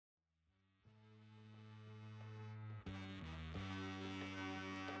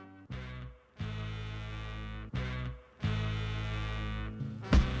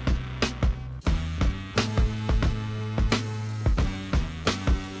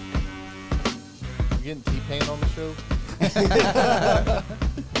getting T-Pain on the show?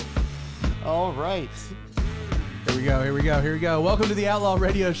 All right. Here we go. Welcome to the Outlaw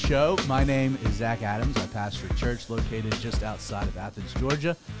Radio Show. My name is Zach Adams. I pastor a church located just outside of Athens,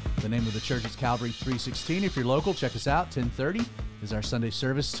 Georgia. The name of the church is Calvary 316. If you're local, check us out. 10:30 is our Sunday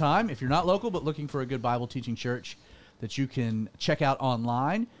service time. If you're not local but looking for a good Bible teaching church that you can check out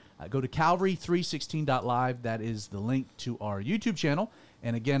online, go to calvary316.live. That is the link to our YouTube channel.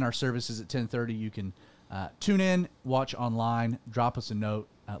 And again, our service is at 10:30. You can tune in, watch online, drop us a note,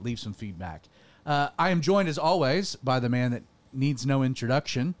 leave some feedback. I am joined, as always, by the man that needs no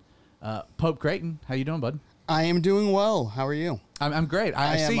introduction, Pope Creighton. How you doing, bud? I am doing well. How are you? I'm great.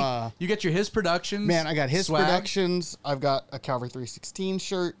 I see you get your His Productions. Man, I got His swag. Productions. I've got a Calvary 316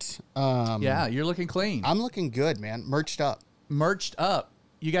 shirt. Yeah, you're looking clean. I'm looking good, man. Merched up.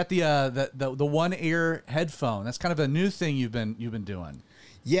 You got the one ear headphone. That's kind of a new thing you've been doing.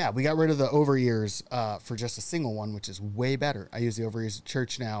 Yeah, we got rid of the over ears for just a single one, which is way better. I use the over ears at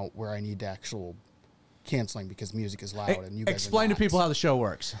church now, where I need actual canceling because music is loud and you guys explain to people how the show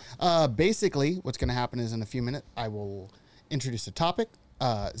works. Basically, what's going to happen is in a few minutes, I will introduce a topic.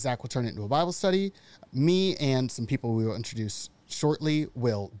 Zach will turn it into a Bible study. Me and some people we will introduce shortly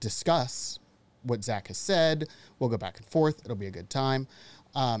will discuss what Zach has said. We'll go back and forth. It'll be a good time.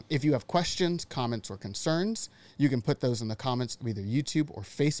 If you have questions, comments, or concerns, you can put those in the comments of either YouTube or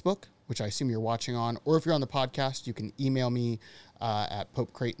Facebook, which I assume you're watching on. Or if you're on the podcast, you can email me at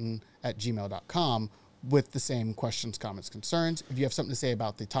popecreighton@gmail.com with the same questions, comments, concerns. If you have something to say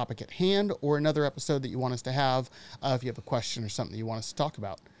about the topic at hand or another episode that you want us to have, if you have a question or something that you want us to talk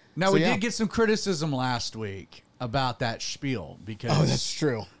about. Now, we did get some criticism last week about that spiel. Because Oh, that's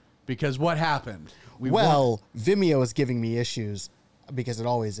true. Because what happened? Vimeo is giving me issues, because it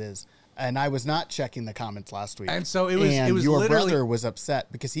always is. And I was not checking the comments last week. And so it was your literally, brother was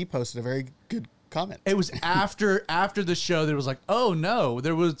upset because he posted a very good comment. It was after the show that it was like, oh no,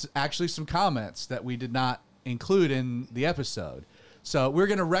 there was actually some comments that we did not include in the episode. So we're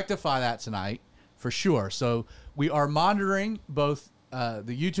going to rectify that tonight for sure. So we are monitoring both the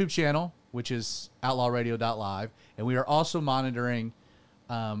YouTube channel, which is outlawradio.live, and we are also monitoring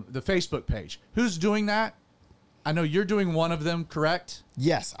the Facebook page. Who's doing that? I know you're doing one of them, correct?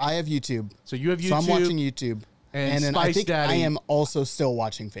 Yes, I have YouTube. So you have YouTube. So I'm watching YouTube. And then Spice I think Daddy. I am also still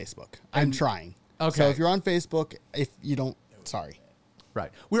watching Facebook. I'm trying. Okay. So if you're on Facebook, if you don't, sorry. Right.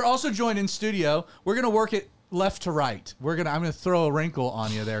 We're also joined in studio. We're going to work it left to right. I'm going to throw a wrinkle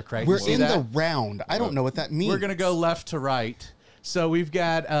on you there, Craig. We're in the round. I don't know what that means. We're going to go left to right. So we've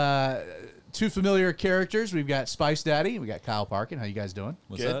got two familiar characters. We've got Spice Daddy. We got Kyle Parkin. How you guys doing?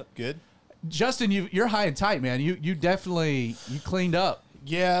 What's up? Good. Justin, you're high and tight, man. You definitely cleaned up.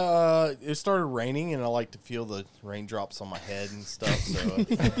 Yeah, it started raining, and I like to feel the raindrops on my head and stuff, so I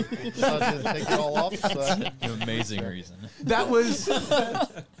decided to take it all off. So. Amazing reason. That was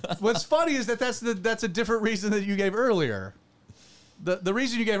what's funny is that's a different reason that you gave earlier. The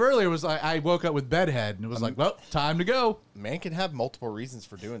reason you gave earlier was I woke up with bedhead, and it was like, well, time to go. Man can have multiple reasons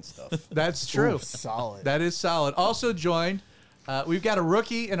for doing stuff. That's true. Ooh, solid. That is solid. Also joined, we've got a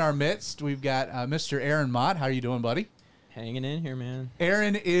rookie in our midst. We've got Mr. Aaron Mott. How are you doing, buddy? Hanging in here, man.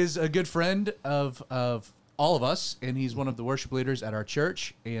 Aaron is a good friend of all of us, and he's one of the worship leaders at our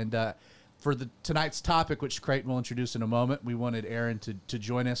church. And for tonight's topic, which Creighton will introduce in a moment, we wanted Aaron to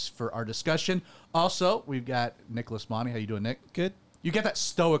join us for our discussion. Also, we've got Nicholas Monty. How you doing, Nick? Good. You get that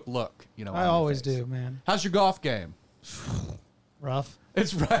stoic look, I always do, man. How's your golf game? Rough.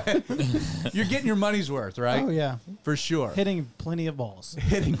 It's right. You're getting your money's worth, right? Oh, yeah. For sure. Hitting plenty of balls.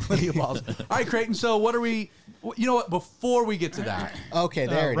 All right, Creighton. So what are we? You know what? Before we get to that, Okay,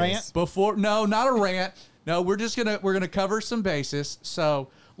 there it rant? is. no, not a rant. No, we're gonna cover some bases. So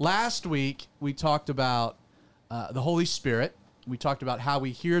last week we talked about the Holy Spirit. We talked about how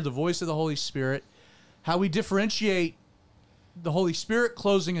we hear the voice of the Holy Spirit, how we differentiate the Holy Spirit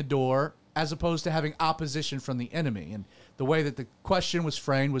closing a door as opposed to having opposition from the enemy. And the way that the question was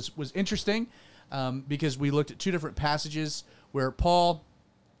framed was interesting because we looked at two different passages where Paul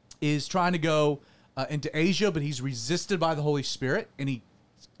is trying to go into Asia, but he's resisted by the Holy Spirit, and he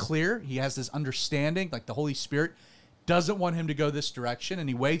has this understanding, like the Holy Spirit doesn't want him to go this direction, and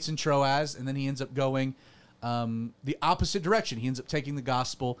he waits in Troas, and then he ends up going the opposite direction. He ends up taking the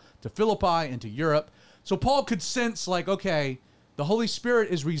gospel to Philippi and to Europe. So Paul could sense, like, okay, the Holy Spirit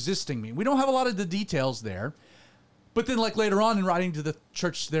is resisting me. We don't have a lot of the details there. But then, like, later on in writing to the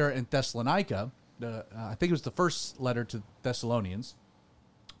church there in Thessalonica, I think it was the first letter to Thessalonians,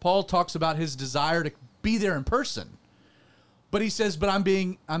 Paul talks about his desire to be there in person. But he says, I'm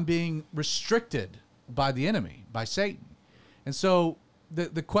being restricted by the enemy, by Satan. And so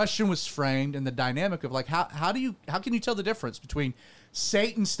the question was framed and the dynamic of like how can you tell the difference between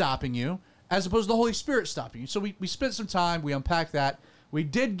Satan stopping you as opposed to the Holy Spirit stopping you? So we spent some time, we unpacked that. We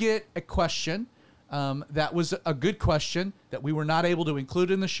did get a question that was a good question that we were not able to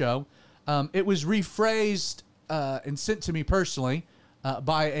include in the show. It was rephrased and sent to me personally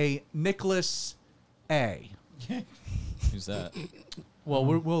by a Nicholas A. Who's that? Well,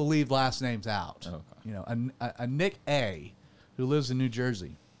 we'll leave last names out. Okay. You know, a Nick A. who lives in New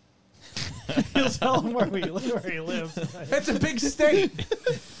Jersey. He'll tell him where he lives. It's a big state.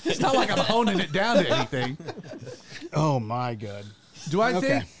 It's not like I'm honing it down to anything. Oh my God. Do I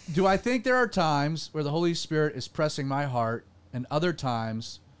Okay. think there are times where the Holy Spirit is pressing my heart and other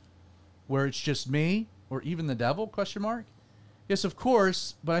times where it's just me or even the devil? Question mark. Yes, of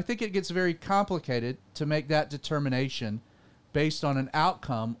course, but I think it gets very complicated to make that determination based on an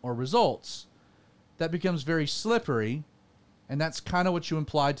outcome or results. That becomes very slippery, and that's kind of what you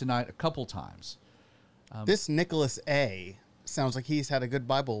implied tonight a couple times. This Nicholas A. sounds like he's had a good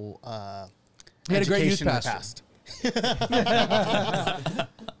Bible He had a great youth education in the pastor. past.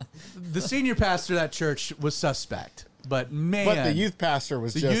 The senior pastor of that church was suspect, but man, But the youth pastor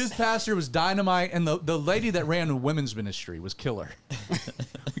was the just... youth pastor was dynamite, and the lady that ran the women's ministry was killer.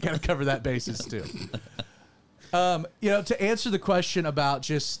 We got to cover that basis too. To answer the question about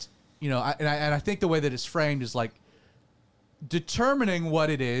just, I think the way that it's framed is like determining what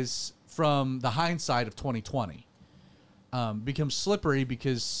it is from the hindsight of 2020 becomes slippery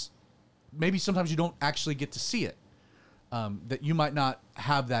because maybe sometimes you don't actually get to see it, that you might not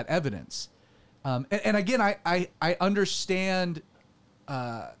have that evidence. And again, I understand,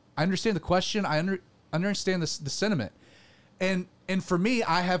 I understand the question. I understand the sentiment. And for me,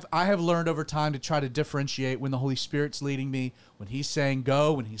 I have learned over time to try to differentiate when the Holy Spirit's leading me, when he's saying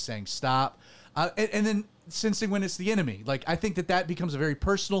go, when he's saying stop, and then sensing when it's the enemy. Like, I think that becomes a very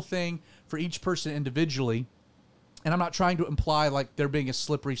personal thing for each person individually. And I'm not trying to imply like there being a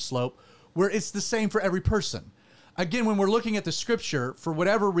slippery slope where it's the same for every person. Again, when we're looking at the scripture, for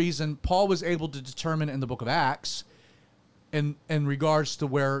whatever reason, Paul was able to determine in the book of Acts, in regards to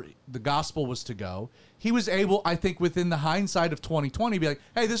where the gospel was to go, he was able, I think, within the hindsight of 2020, be like,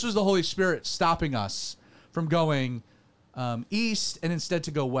 hey, this was the Holy Spirit stopping us from going east and instead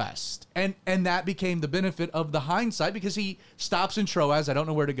to go west. And that became the benefit of the hindsight because he stops in Troas. I don't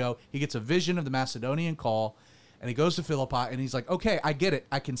know where to go. He gets a vision of the Macedonian call, and he goes to Philippi, and he's like, okay, I get it.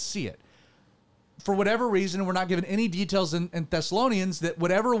 I can see it. For whatever reason, we're not given any details in Thessalonians, that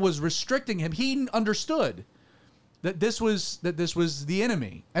whatever was restricting him, he understood that this was the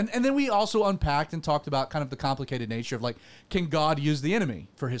enemy. And then we also unpacked and talked about kind of the complicated nature of like, can God use the enemy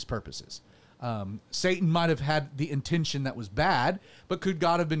for his purposes? Satan might have had the intention that was bad, but could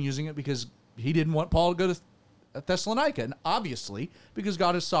God have been using it because he didn't want Paul to go to Thessalonica? And obviously, because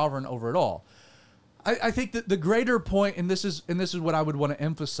God is sovereign over it all. I think that the greater point, and this is what I would want to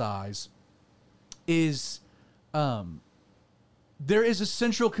emphasize, is there is a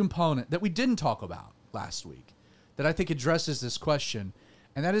central component that we didn't talk about last week that I think addresses this question,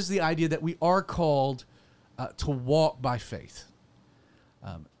 and that is the idea that we are called to walk by faith.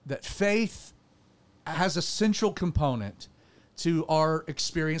 That faith has a central component to our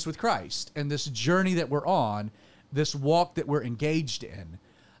experience with Christ and this journey that we're on, this walk that we're engaged in.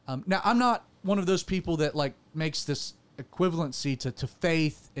 Now, I'm not one of those people that like makes this equivalency to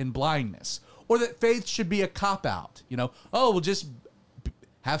faith and blindness, or that faith should be a cop-out. We'll just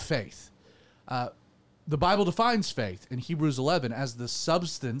have faith. The Bible defines faith in Hebrews 11 as the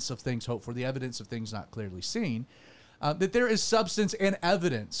substance of things hoped for, the evidence of things not clearly seen. That there is substance and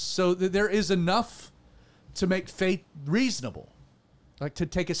evidence, so that there is enough to make faith reasonable, like to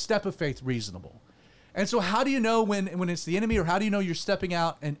take a step of faith reasonable. And so how do you know when it's the enemy, or how do you know you're stepping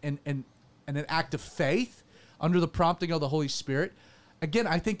out in an act of faith under the prompting of the Holy Spirit? Again,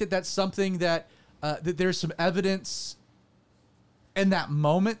 I think that's something that there's some evidence in that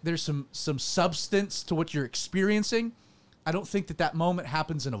moment. There's some substance to what you're experiencing. I don't think that moment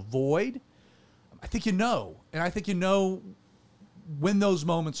happens in a void. I think and I think when those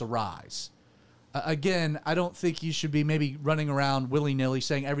moments arise. Again, I don't think you should be maybe running around willy-nilly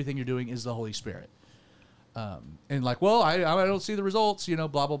saying everything you're doing is the Holy Spirit. And like, well, I don't see the results, blah,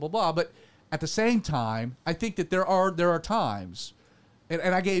 blah, blah, blah. But at the same time, I think that there are times,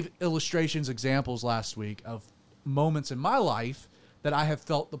 and I gave illustrations, examples last week of moments in my life that I have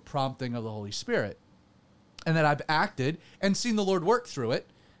felt the prompting of the Holy Spirit, and that I've acted and seen the Lord work through it.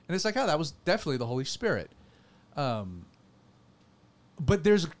 And it's like, oh, that was definitely the Holy Spirit. But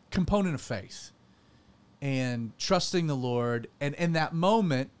there's a component of faith and trusting the Lord. And in that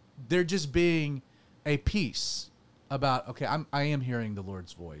moment, there just being a peace, about, okay, I am hearing the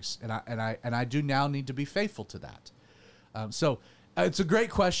Lord's voice, and I do now need to be faithful to that. So it's a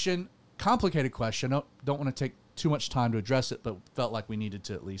great question, complicated question. Don't want to take too much time to address it, but felt like we needed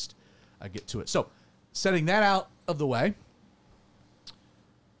to at least get to it. So setting that out of the way,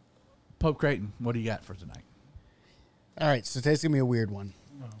 Pope Creighton, what do you got for tonight? All right, so today's gonna be a weird one.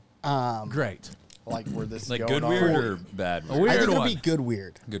 Great. Like where this Like is good going weird on. or bad A weird? weird I think it'll one. be good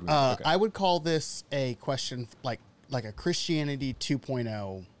weird. Good weird, okay. I would call this a question like a Christianity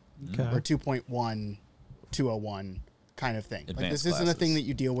 2.0 Okay. or 2.1, 201 kind of thing. Like Advanced this isn't a thing classes. that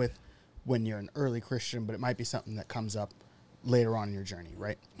you deal with when you're an early Christian, but it might be something that comes up later on in your journey,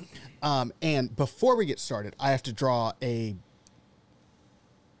 right? And before we get started, I have to draw a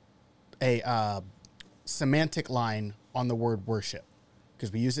semantic line on the word worship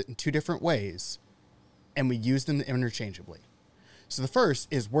because we use it in two different ways and we use them interchangeably. So the first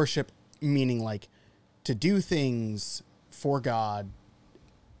is worship, meaning like to do things for God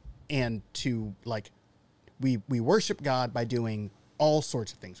and to like we worship God by doing all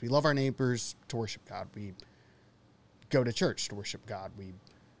sorts of things. We love our neighbors to worship God. We go to church to worship God. We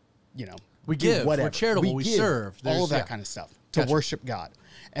We do give. We're whatever. charitable. We give, serve. all There's- of that yeah. kind of stuff to Gotcha. worship God.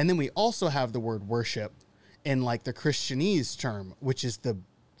 And then we also have the word worship in like the Christianese term, which is the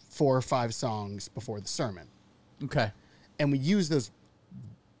 4 or 5 songs before the sermon. Okay. And we use those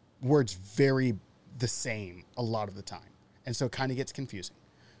words very the same a lot of the time. And so it kind of gets confusing.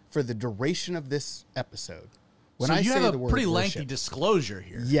 For the duration of this episode, when So I you say have the a word pretty worship, lengthy disclosure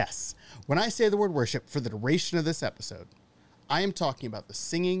here. yes, when I say the word worship for the duration of this episode, I am talking about the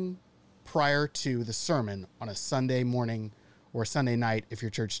singing prior to the sermon on a Sunday morning or Sunday night if your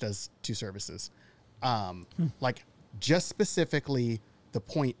church does 2 services. Like just specifically the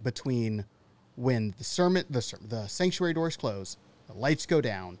point between when the sanctuary doors close, the lights go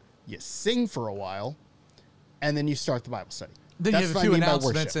down, you sing for a while, and then you start the Bible study. Then That's you have a what I few mean by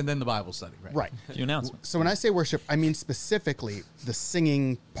announcements worship. and then the Bible study. Right. Right. A few announcements. So when I say worship, I mean specifically the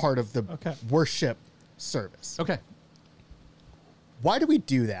singing part of the Okay. worship service. Okay. Why do we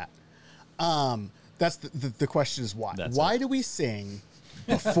do that? That's the question is why. That's Why it. do we sing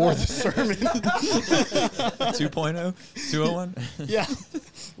before the sermon? 2.0? 201? Yeah,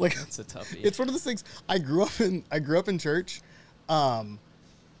 like It's a toughie. it's one of those things. I grew up in church, and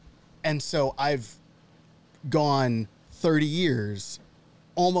so I've gone 30 years,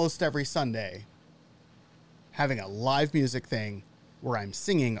 almost every Sunday, having a live music thing where I'm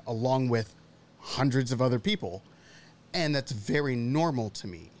singing along with hundreds of other people, and that's very normal to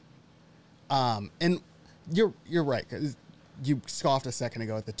me. And you're right. 'Cause you scoffed a second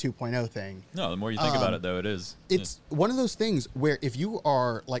ago at the 2.0 thing. No, the more you think about it, though, it is. It's one of those things where if you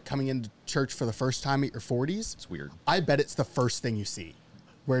are like coming into church for the first time at your 40s, It's weird. I bet it's the first thing you see,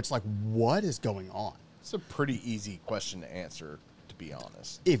 where it's like, what is going on? It's a pretty easy question to answer, to be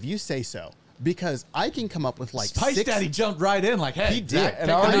honest. If you say so, because I can come up with like Spice 6 Daddy jumped right in like, hey. He did. Zach, And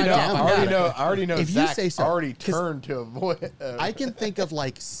take I already the know. night off. I already know. If you Zach say so, already 'cause turned to avoid. I can think of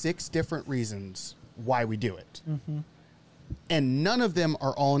like 6 different reasons why we do it. And none of them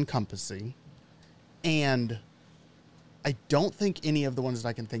are all encompassing. And I don't think any of the ones that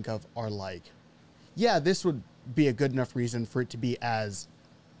I can think of are like, yeah, this would be a good enough reason for it to be as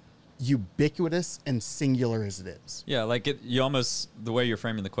ubiquitous and singular as it is. Yeah, like you almost, the way you're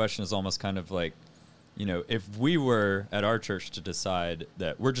framing the question is almost kind of like, if we were at our church to decide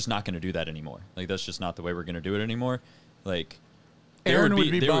that we're just not going to do that anymore, like that's just not the way we're going to do it anymore, like Aaron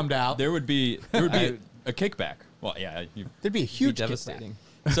would be bummed out. There would be a kickback. Well, yeah, There'd be a huge kickback. devastating.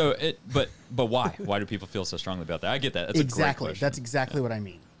 so but why? Why do people feel so strongly about that? I get that. That's Exactly. a great question. That's exactly what I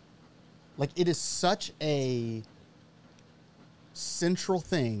mean. Like it is such a central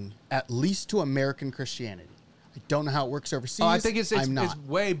thing, at least to American Christianity. I don't know how it works overseas. Oh, I think it's I'm not.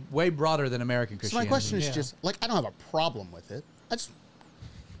 way broader than American So Christianity. my question is Yeah. just like I don't have a problem with it.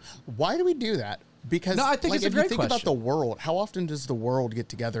 Why do we do that? Because No, I think like, it's a if great you think about question. the world, how often does the world get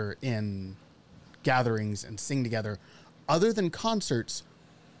together in gatherings and sing together, other than concerts,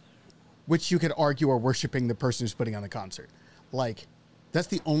 which you could argue are worshiping the person who's putting on the concert? Like that's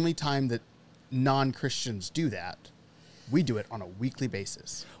the only time that non-Christians do that. We do it on a weekly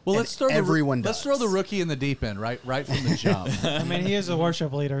basis. Well, And let's throw everyone let's does. throw the rookie in the deep end, right from the jump. I mean, he is a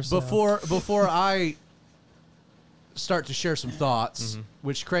worship leader. So. Before I start to share some thoughts, Mm-hmm.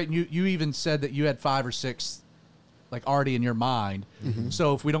 which Creighton, you even said that you had 5 or 6 like already in your mind. Mm-hmm.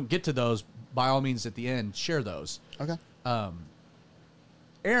 So if we don't get to those, by all means at the end, share those. Okay.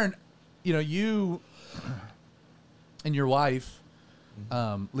 Aaron, you and your wife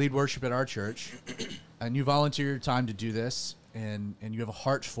lead worship at our church, and you volunteer your time to do this, and you have a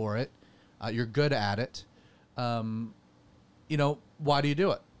heart for it. You're good at it. why do you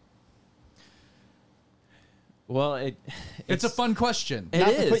do it? Well, It's a fun question. It Not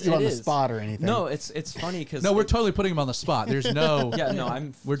is, to put you it on the is. spot or anything. No, it's funny because No, we're totally putting him on the spot. There's no. yeah,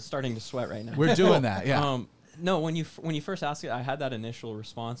 no, we're starting to sweat right now. We're doing that. Yeah. No, when you first asked it, I had that initial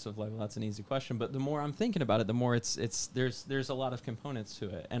response of like, well, that's an easy question. But the more I'm thinking about it, the more there's a lot of components to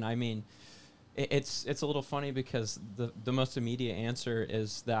it, and I mean, it's a little funny because the most immediate answer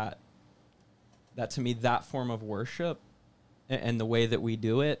is that to me that form of worship and the way that we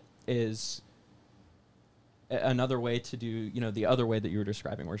do it is another way to do, the other way that you were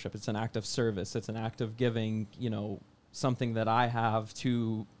describing worship. It's an act of service. It's an act of giving, something that I have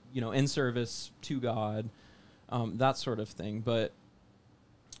to, in service to God, that sort of thing. But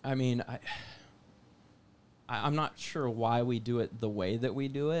I mean, I'm not sure why we do it the way that we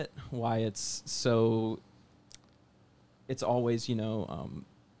do it, why it's always,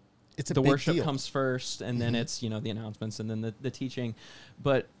 it's a the big worship deal. comes first, and then it's, the announcements, and then the teaching.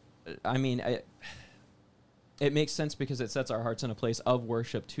 But I mean, it makes sense because it sets our hearts in a place of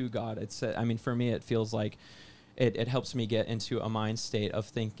worship to God. For me, it feels like it helps me get into a mind state of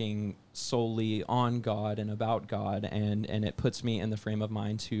thinking solely on God and about God, and it puts me in the frame of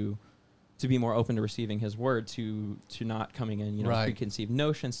mind to be more open to receiving His word, to not coming in, Right. preconceived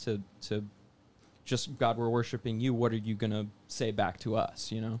notions, to just, God, we're worshiping you. What are you gonna say back to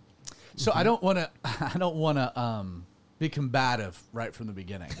us? So I don't want to be combative right from the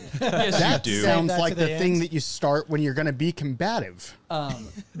beginning. Yes, That you do. sounds That like to the the thing end. that you start when you're going to be combative.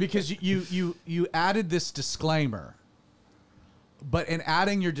 Because you added this disclaimer, but in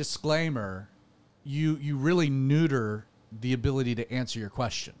adding your disclaimer, you really neuter the ability to answer your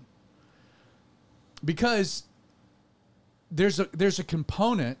question, because there's a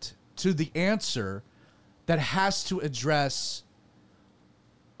component to the answer that has to address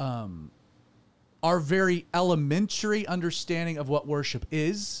our very elementary understanding of what worship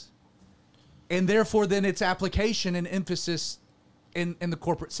is, and therefore then its application and emphasis in the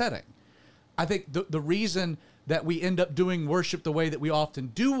corporate setting. I think the reason that we end up doing worship the way that we often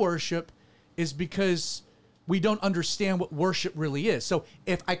do worship is because we don't understand what worship really is. So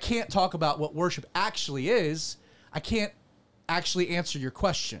if I can't talk about what worship actually is, I can't actually answer your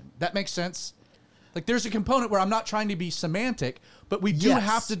question. That makes sense? Like, there's a component where I'm not trying to be semantic, but we do Yes.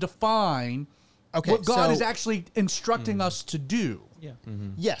 have to define Okay, what God so- is actually instructing us to do. Yeah.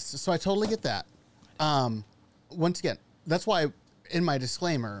 Yes, so I totally get that. Once again, that's why in my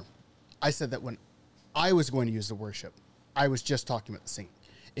disclaimer, I said that when I was going to use the worship, I was just talking about the singing.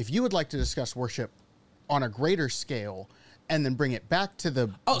 If you would like to discuss worship on a greater scale and then bring it back to the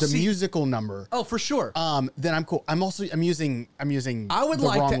musical number, Oh, for sure. then I'm cool. I'm using I would the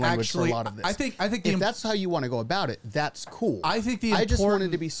like wrong to language actually. for a lot of this. I think if that's how you want to go about it, that's cool. I think the I just wanted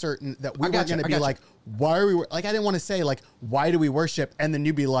important- to be certain that we I were got you, going to I be got you. like, why are we like? I didn't want to say like, why do we worship? And then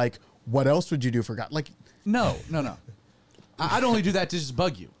you'd be like, what else would you do for God? Like, No. I'd only do that to just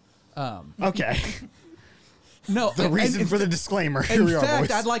bug you. okay, No, the reason for the disclaimer. Here In we are, fact,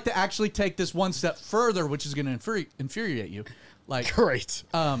 boys. I'd like to actually take this one step further, which is going to infuriate you. Like, Great.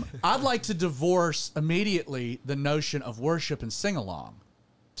 I'd like to divorce immediately the notion of worship and sing along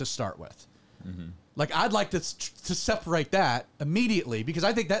to start with. Like, I'd like to separate that immediately, because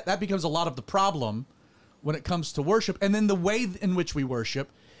I think that becomes a lot of the problem when it comes to worship. And then the way in which we worship,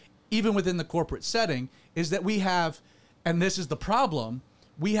 even within the corporate setting, is that we have, and this is the problem,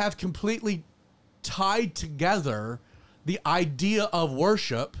 we have completely tied together the idea of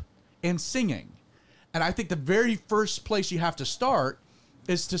worship and singing. And I think the very first place you have to start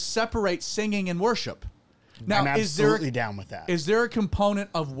is to separate singing and worship. Now, I'm is there absolutely down with that. is there a component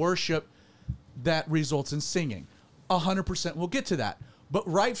of worship that results in singing? 100%. We'll get to that. But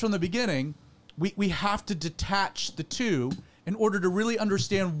right from the beginning, we have to detach the two in order to really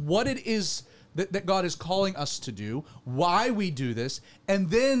understand what it is that God is calling us to do, why we do this, and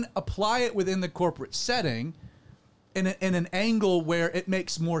then apply it within the corporate setting in an angle where it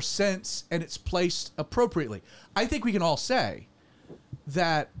makes more sense and it's placed appropriately. I think we can all say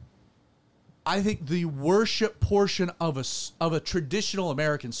that I think the worship portion of a traditional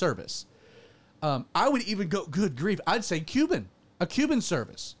American service, I would even go, good grief, I'd say a Cuban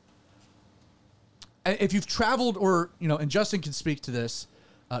service. And if you've traveled, or, and Justin can speak to this,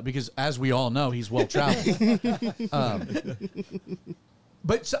 because as we all know, he's well traveled.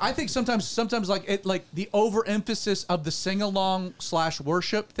 But so I think sometimes like the overemphasis of the sing along /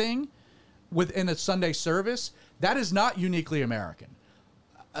 worship thing within a Sunday service, that is not uniquely American.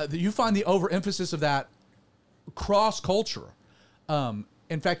 You find the overemphasis of that cross culture.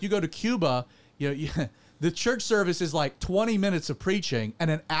 In fact, you go to Cuba, the church service is like 20 minutes of preaching and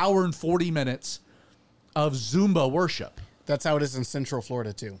an hour and 40 minutes of Zumba worship, That's how it is in Central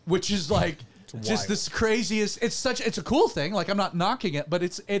Florida too. which is like just wild. this craziest. It's a cool thing. Like, I'm not knocking it, but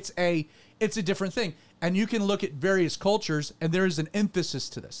it's a different thing. And you can look at various cultures, and there is an emphasis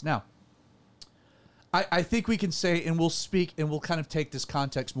to this. Now, I think we can say, and we'll speak, and we'll kind of take this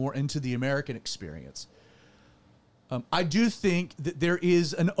context more into the American experience. I do think that there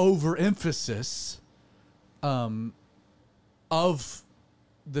is an overemphasis of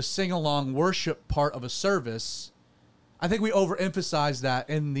the sing-along worship part of a service. I think we overemphasize that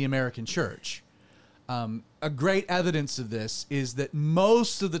in the American church. A great evidence of this is that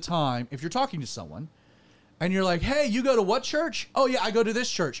most of the time, if you're talking to someone and you're like, hey, you go to what church? Oh, yeah, I go to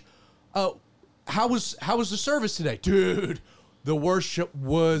this church. How was the service today? Dude, the worship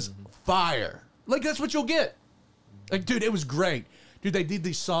was fire. Like, that's what you'll get. Like, dude, it was great. Dude, they did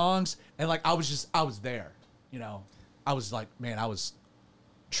these songs, and like, I was there, you know. I was like, man, I was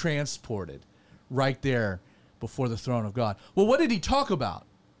transported right there before the throne of God. Well, what did he talk about?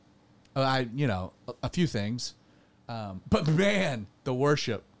 A few things. But man, the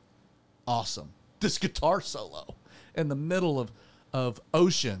worship, awesome. This guitar solo in the middle of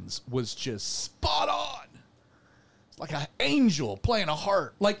Oceans was just spot on. It's like an angel playing a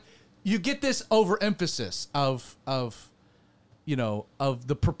harp. Like, you get this overemphasis of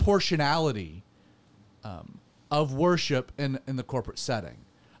the proportionality of worship in the corporate setting.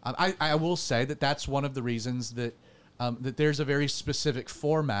 I will say that that's one of the reasons that there's a very specific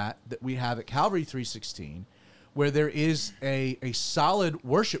format that we have at Calvary 316, where there is a solid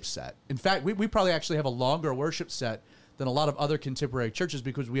worship set. In fact, we probably actually have a longer worship set than a lot of other contemporary churches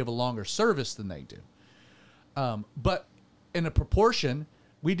because we have a longer service than they do. But in a proportion,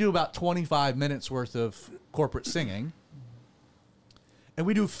 we do about 25 minutes worth of corporate singing, and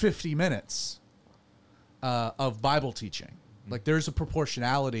we do 50 minutes of Bible teaching. Like, there's a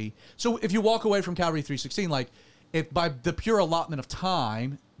proportionality. So if you walk away from Calvary 316, like, if by the pure allotment of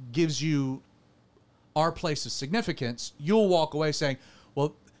time gives you our place of significance, you'll walk away saying,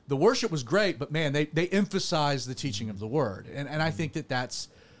 well, the worship was great, but man, they emphasize the teaching of the word. And I think that that's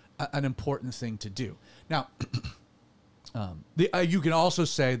an important thing to do. Now, you can also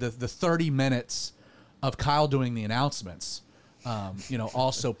say that the 30 minutes of Kyle doing the announcements,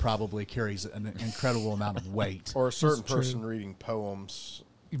 also probably carries an incredible amount of weight. Or a certain person reading poems.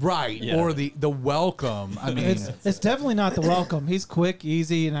 Right. Yeah. Or the welcome. I mean, It's definitely not the welcome. He's quick,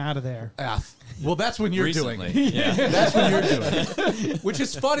 easy, and out of there. well, that's when you're doing Recently, it. yeah. That's when you're doing it. Which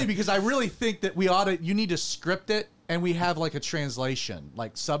is funny because I really think that you need to script it, and we have like a translation,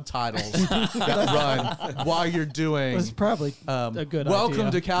 like subtitles that run while you're doing. It's probably a good Welcome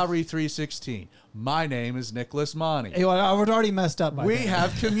idea. to Calvary 316. My name is Nicholas Monty. Hey, well, I was already messed up by We then.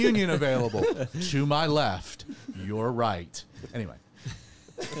 have communion available. To my left, your right. Anyway.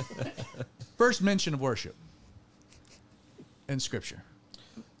 First mention of worship in Scripture.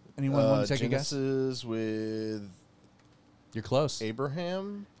 Anyone want to take a guess? Genesis with You're close.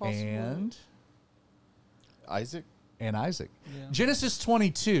 Abraham, possibly? And Isaac. Isaac. Yeah. Genesis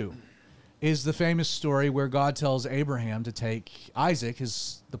 22 is the famous story where God tells Abraham to take Isaac,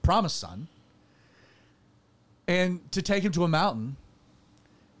 the promised son, and to take him to a mountain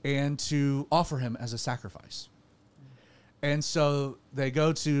and to offer him as a sacrifice. And so they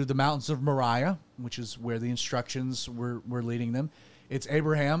go to the mountains of Moriah, which is where the instructions were leading them. It's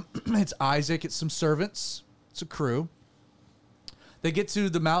Abraham, it's Isaac, it's some servants, it's a crew. They get to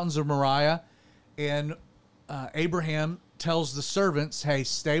the mountains of Moriah, and Abraham tells the servants, hey,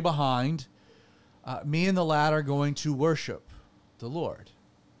 stay behind. Me and the lad are going to worship the Lord.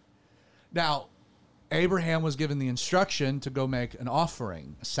 Now, Abraham was given the instruction to go make an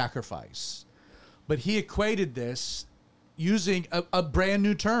offering, a sacrifice. But he equated this using a brand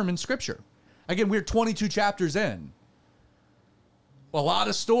new term in Scripture. Again, we're 22 chapters in. A lot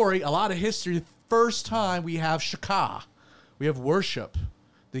of story, a lot of history. The first time we have shakah, we have worship,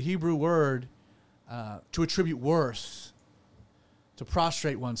 the Hebrew word to attribute worth, to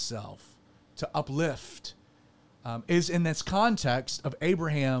prostrate oneself, to uplift, is in this context of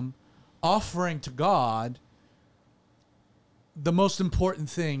Abraham offering to God the most important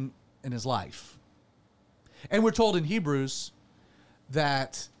thing in his life. And we're told in Hebrews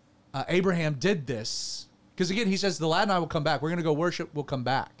that Abraham did this, because again, he says, the lad and I will come back. We're going to go worship, we'll come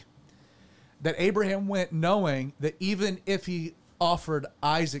back. That Abraham went knowing that even if he offered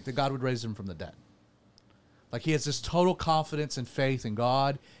Isaac, that God would raise him from the dead. Like, he has this total confidence and faith in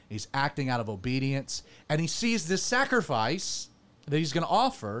God. He's acting out of obedience. And he sees this sacrifice that he's going to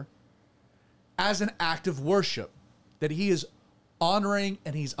offer as an act of worship, that he is honoring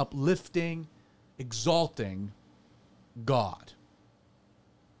and he's uplifting, exalting God.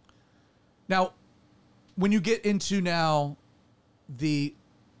 Now, when you get into now the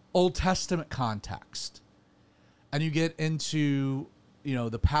Old Testament context, and you get into,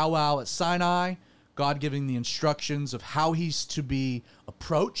 the powwow at Sinai, God giving the instructions of how he's to be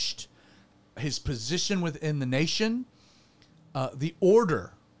approached, his position within the nation, the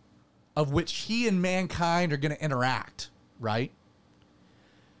order of which he and mankind are going to interact, right?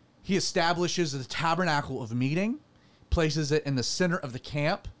 He establishes the tabernacle of meeting, places it in the center of the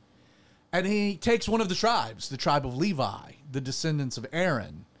camp, and he takes one of the tribes, the tribe of Levi, the descendants of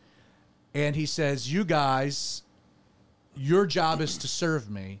Aaron, and he says, you guys, your job is to serve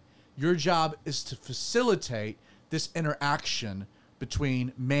me. Your job is to facilitate this interaction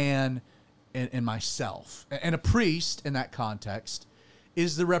between man and myself. And a priest, in that context,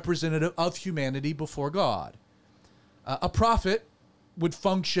 is the representative of humanity before God. A prophet would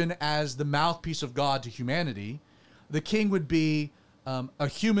function as the mouthpiece of God to humanity. The king would be a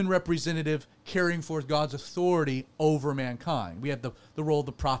human representative carrying forth God's authority over mankind. We have the role of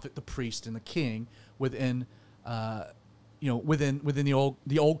the prophet, the priest, and the king within within the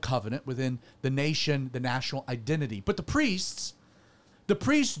old covenant, within the nation, the national identity. But the priest's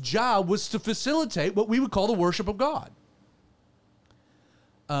job was to facilitate what we would call the worship of God.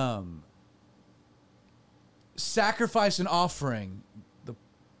 Sacrifice and offering,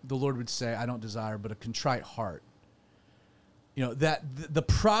 the Lord would say, I don't desire but a contrite heart. That the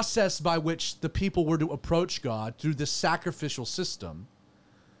process by which the people were to approach God through the sacrificial system,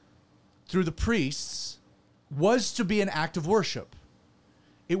 through the priests, was to be an act of worship.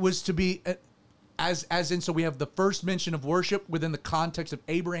 It was to be, so we have the first mention of worship within the context of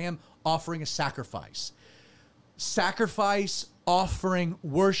Abraham offering a sacrifice. Sacrifice, offering,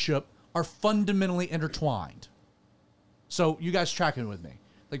 worship are fundamentally intertwined. So you guys tracking with me?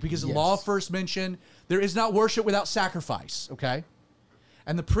 Because the law first mentioned, there is not worship without sacrifice, okay?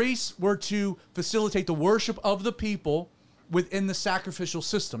 And the priests were to facilitate the worship of the people within the sacrificial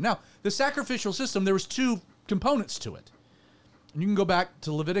system. Now, the sacrificial system, there was two components to it. And you can go back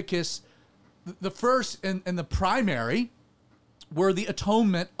to Leviticus. The first and the primary were the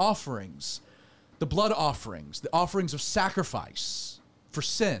atonement offerings, the blood offerings, the offerings of sacrifice for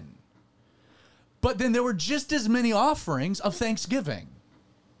sin. But then there were just as many offerings of thanksgiving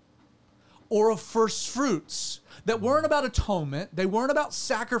or of first fruits that weren't about atonement. They weren't about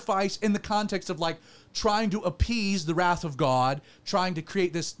sacrifice in the context of trying to appease the wrath of God, trying to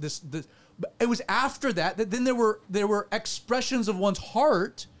create this. It was after that then there were expressions of one's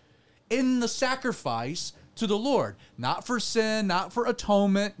heart in the sacrifice to the Lord, not for sin, not for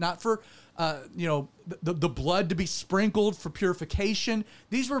atonement, not for the blood to be sprinkled for purification.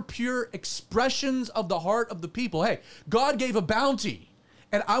 These were pure expressions of the heart of the people. Hey, God gave a bounty,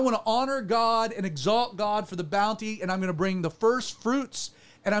 and I want to honor God and exalt God for the bounty, and I'm going to bring the first fruits,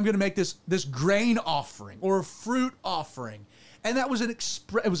 and I'm going to make this grain offering or a fruit offering. And that was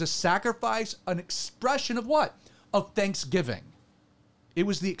it was a sacrifice, an expression of what? Of thanksgiving. It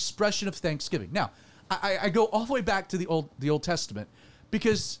was the expression of thanksgiving. Now, I go all the way back to the Old Testament,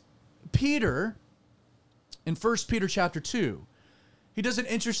 because Peter, in 1 Peter chapter 2, he does an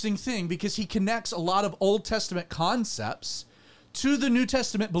interesting thing because he connects a lot of Old Testament concepts to the New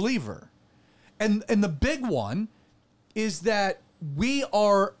Testament believer. And the big one is that we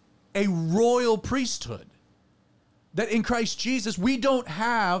are a royal priesthood. That in Christ Jesus, we don't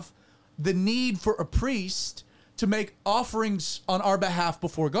have the need for a priest to make offerings on our behalf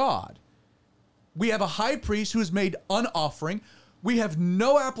before God. We have a high priest who has made an offering. We have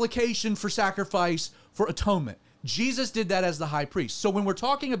no application for sacrifice for atonement. Jesus did that as the high priest. So when we're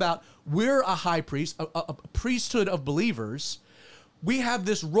talking about we're a high priest, a priesthood of believers, we have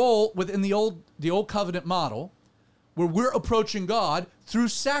this role within the old covenant model where we're approaching God through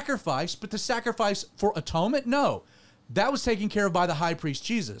sacrifice, but the sacrifice for atonement, no. That was taken care of by the high priest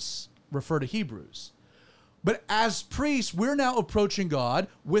Jesus, refer to Hebrews. But as priests, we're now approaching God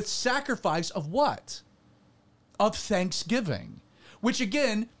with sacrifice of what? Of thanksgiving. Which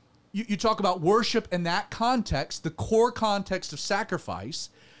again, you talk about worship in that context, the core context of sacrifice.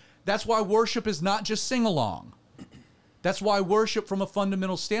 That's why worship is not just sing-along. That's why worship from a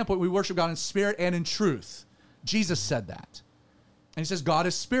fundamental standpoint, we worship God in spirit and in truth. Jesus said that. And he says God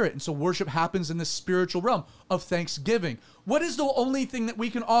is spirit. And so worship happens in this spiritual realm of thanksgiving. What is the only thing that we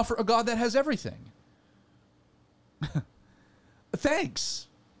can offer a God that has everything? Thanks.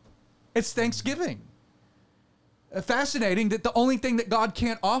 It's thanksgiving. Fascinating that the only thing that God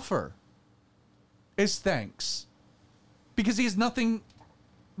can't offer is thanks. Because he has no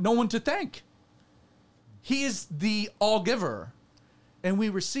one to thank. He is the all-giver, and we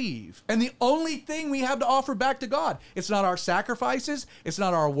receive. And the only thing we have to offer back to God, it's not our sacrifices, it's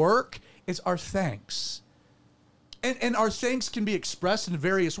not our work, It's our thanks. And our thanks can be expressed in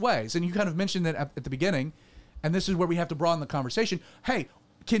various ways. And you kind of mentioned that at the beginning, and this is where we have to broaden the conversation. Hey,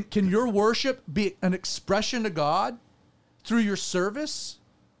 can your worship be an expression to God through your service?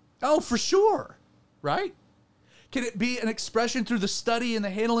 Oh, for sure, right? Can it be an expression through the study and the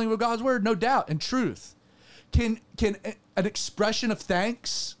handling of God's word? No doubt, and truth. Can an expression of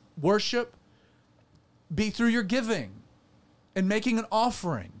thanks, worship, be through your giving and making an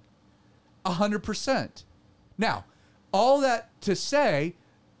offering? 100%. Now, all that to say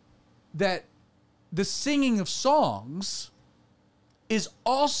that the singing of songs is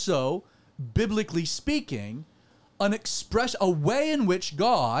also, biblically speaking, a way in which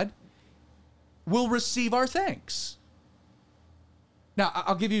God will receive our thanks. Now,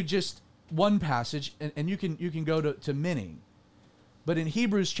 I'll give you just one passage, and you can go to many. But in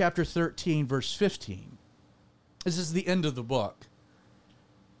Hebrews chapter 13, verse 15, this is the end of the book.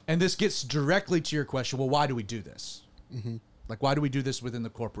 And this gets directly to your question, well, why do we do this? Mm-hmm. Like, why do we do this within the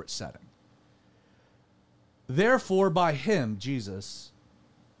corporate setting? Therefore, by him, Jesus,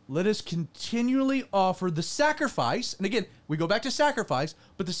 let us continually offer the sacrifice. And again, we go back to sacrifice,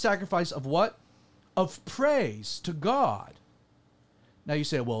 but the sacrifice of what? Of praise to God. Now you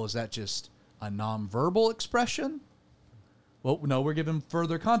say, well, is that just a nonverbal expression? Well, no, we're given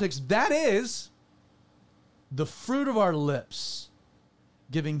further context. That is the fruit of our lips,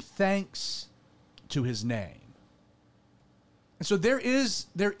 giving thanks to his name. And so there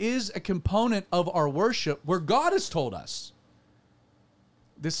is a component of our worship where God has told us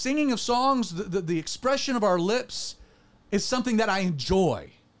the singing of songs, the expression of our lips is something that I enjoy.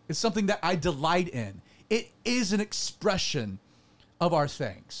 It's something that I delight in. It is an expression of our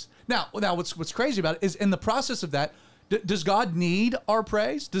thanks. Now what's crazy about it is in the process of that, does God need our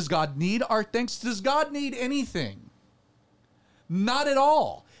praise? Does God need our thanks? Does God need anything? Not at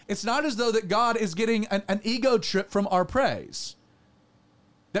all. It's not as though that God is getting an ego trip from our praise,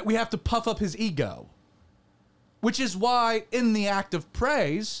 that we have to puff up his ego, which is why in the act of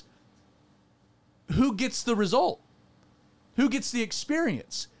praise, who gets the result? Who gets the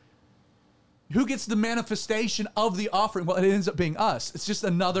experience? Who gets the manifestation of the offering? Well, it ends up being us. It's just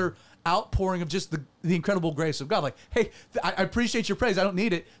another outpouring of just the incredible grace of God. Like, hey, I appreciate your praise. I don't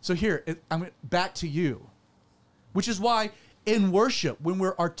need it. So here, I'm back to you. Which is why in worship, when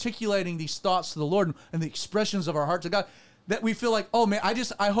we're articulating these thoughts to the Lord and the expressions of our heart to God, that we feel like, oh man,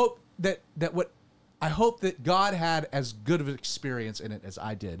 I hope that God had as good of an experience in it as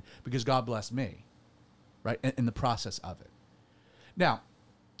I did, because God blessed me, right? In the process of it. Now,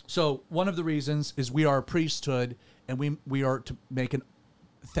 so one of the reasons is we are a priesthood, and we are to make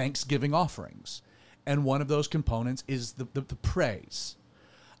thanksgiving offerings. And one of those components is the praise.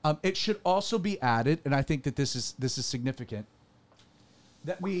 It should also be added, and I think that this is significant,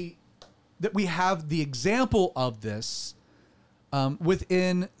 that we have the example of this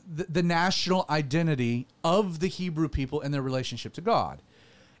within the national identity of the Hebrew people and their relationship to God.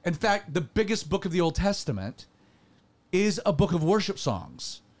 In fact, the biggest book of the Old Testament is a book of worship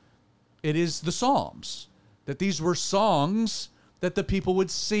songs. It is the Psalms, that these were songs that the people would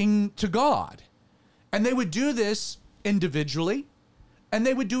sing to God. And they would do this individually, and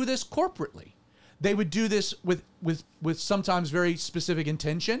they would do this corporately. They would do this with sometimes very specific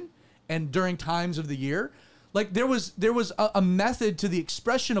intention and during times of the year. Like there was a method to the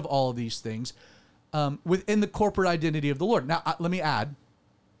expression of all of these things within the corporate identity of the Lord. Now, let me add,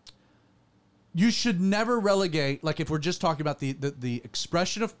 you should never relegate, like if we're just talking about the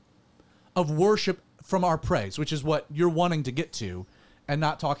expression of worship from our praise, which is what you're wanting to get to, and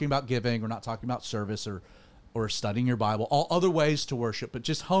not talking about giving or not talking about service or studying your Bible, all other ways to worship, but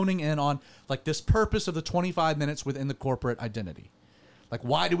just honing in on like this purpose of the 25 minutes within the corporate identity. Like,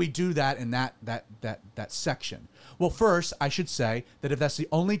 why do we do that in that section? Well, first, I should say that if that's the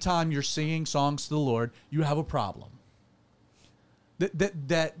only time you're singing songs to the Lord, you have a problem.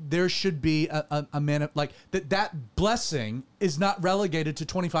 That there should be a man like that blessing is not relegated to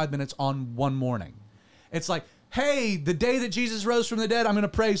 25 minutes on one morning. It's like, hey, the day that Jesus rose from the dead, I'm going to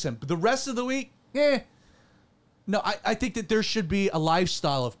praise him. But the rest of the week, No, I think that there should be a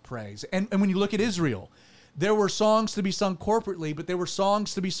lifestyle of praise. And when you look at Israel, there were songs to be sung corporately, but there were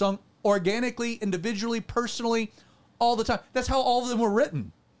songs to be sung organically, individually, personally, all the time. That's how all of them were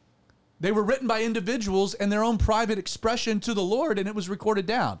written. They were written by individuals and their own private expression to the Lord, and it was recorded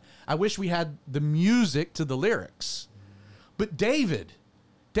down. I wish we had the music to the lyrics. But David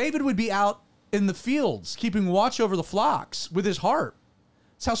would be out in the fields, keeping watch over the flocks with his harp.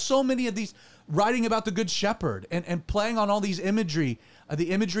 It's how so many of these, writing about the Good Shepherd and playing on all these imagery,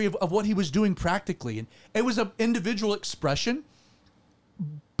 the imagery of what he was doing practically. And it was an individual expression,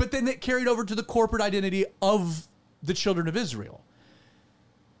 but then it carried over to the corporate identity of the children of Israel,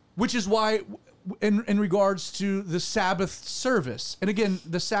 which is why in regards to the Sabbath service, and again,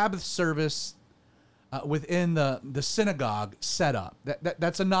 the Sabbath service within the synagogue setup,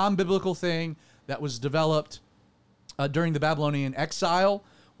 that's a non-biblical thing that was developed during the Babylonian exile,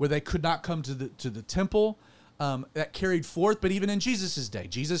 where they could not come to the temple. That carried forth, but even in Jesus' day,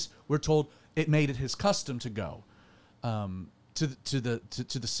 Jesus, we're told, it made it his custom to go to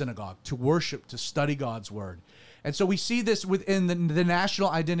the synagogue, to worship, to study God's word. And so we see this within the national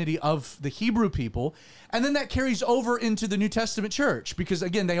identity of the Hebrew people, and then that carries over into the New Testament church, because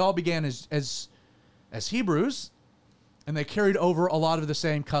again, they all began as Hebrews, and they carried over a lot of the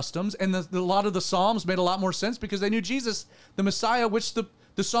same customs, and a lot of the Psalms made a lot more sense because they knew Jesus, the Messiah, which the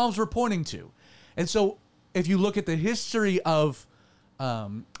Psalms were pointing to. And so if you look at the history of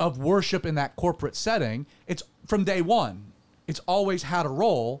worship in that corporate setting, it's from day one. It's always had a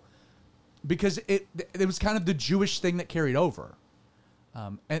role because it was kind of the Jewish thing that carried over.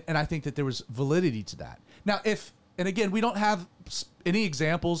 And I think that there was validity to that. Now, and again, we don't have any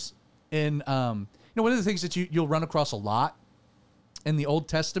examples in, one of the things that you'll run across a lot in the Old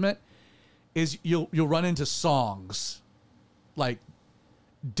Testament is you'll run into songs like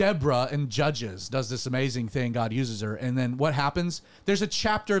Deborah in Judges does this amazing thing. God uses her. And then what happens? There's a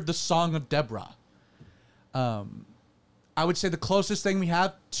chapter of the Song of Deborah. I would say the closest thing we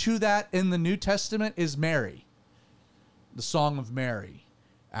have to that in the New Testament is Mary, the Song of Mary,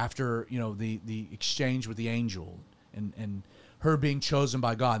 after, the exchange with the angel and her being chosen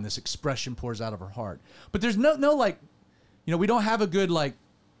by God, and this expression pours out of her heart. But there's no we don't have a good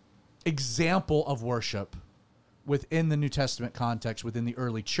example of worship within the New Testament context, within the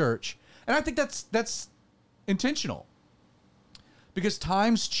early church. And I think that's intentional. Because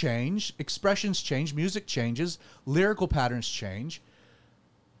times change, expressions change, music changes, lyrical patterns change.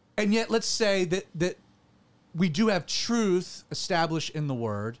 And yet, let's say that we do have truth established in the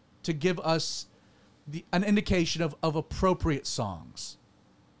Word to give us an indication of appropriate songs.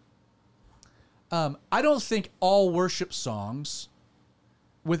 I don't think all worship songs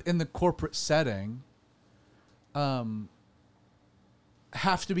within the corporate setting have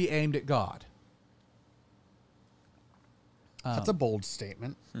to be aimed at God. That's a bold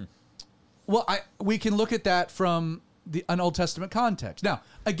statement. Well, we can look at that from an Old Testament context. Now,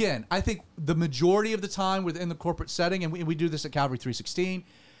 again, I think the majority of the time within the corporate setting, and we do this at Calvary 316,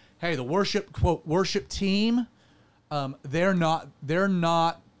 hey, the worship team, they're not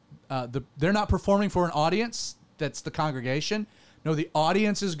performing for an audience. That's the congregation. No, the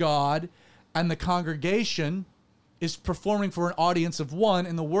audience is God, and the congregation is performing for an audience of one,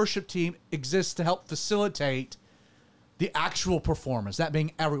 and the worship team exists to help facilitate the actual performance, that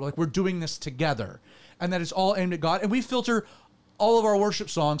being everyone. Like, we're doing this together, and that is all aimed at God. And we filter all of our worship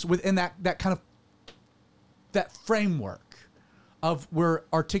songs within that kind of that framework of we're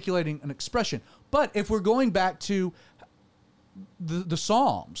articulating an expression. But if we're going back to the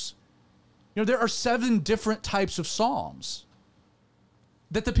Psalms, there are 7 different types of psalms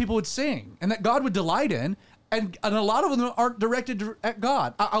that the people would sing and that God would delight in, and a lot of them aren't directed at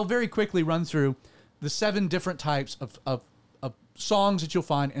God. I'll very quickly run through the 7 different types of songs that you'll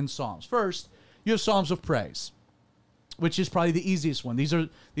find in Psalms. First, you have Psalms of praise, which is probably the easiest one. These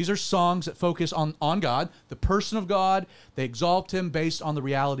are songs that focus on God, the person of God. They exalt him based on the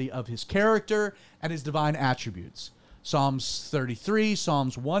reality of his character and his divine attributes. Psalms 33,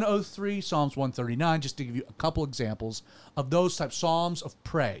 Psalms 103, Psalms 139, just to give you a couple examples of those types, psalms of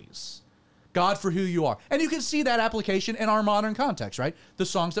praise. God for who you are. And you can see that application in our modern context, right? The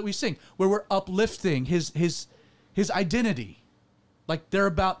songs that we sing, where we're uplifting his identity. Like, they're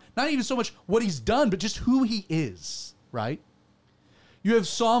about not even so much what he's done, but just who he is, right? You have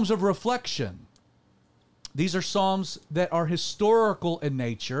psalms of reflection. These are psalms that are historical in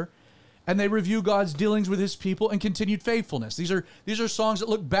nature, and they review God's dealings with his people and continued faithfulness. These are songs that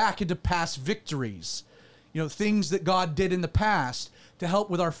look back into past victories, things that God did in the past to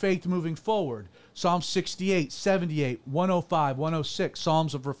help with our faith moving forward. Psalm 68, 78, 105, 106,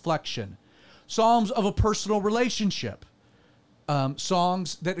 Psalms of reflection. Psalms of a personal relationship.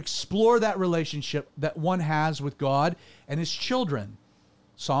 Songs that explore that relationship that one has with God and his children.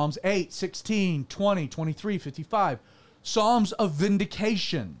 Psalms 8, 16, 20, 23, 55. Psalms of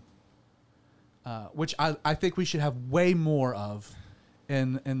vindication, which I think we should have way more of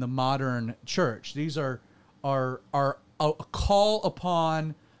in the modern church. These are a call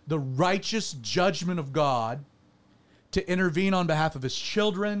upon the righteous judgment of God to intervene on behalf of his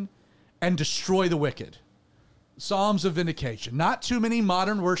children and destroy the wicked. Psalms of vindication. Not too many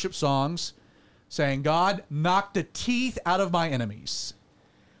modern worship songs saying, God, knock the teeth out of my enemies.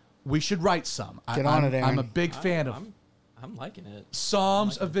 we should write some. Get on it, Aaron. I'm a big fan of I'm liking it.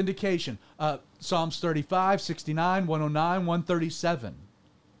 Psalms of Vindication. Psalms 35, 69, 109, 137.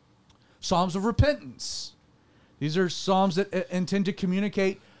 Psalms of Repentance. These are psalms that intend to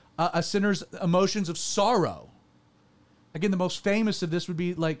communicate a sinner's emotions of sorrow. Again, the most famous of this would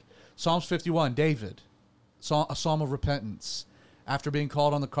be like Psalms 51, David, a psalm of repentance after being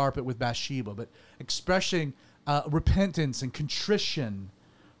called on the carpet with Bathsheba, but expressing repentance and contrition,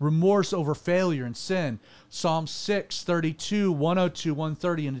 remorse over failure and sin. Psalm 6, 32, 102,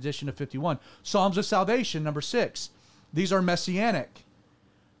 130, in addition to 51. Psalms of Salvation, number 6. These are messianic.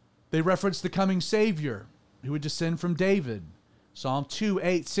 They reference the coming Savior who would descend from David. Psalm 2,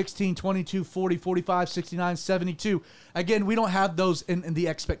 8, 16, 22, 40, 45, 69, 72. Again, we don't have those in the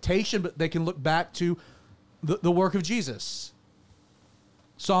expectation, but they can look back to the work of Jesus.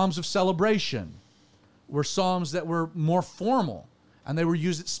 Psalms of Celebration were psalms that were more formal, and they were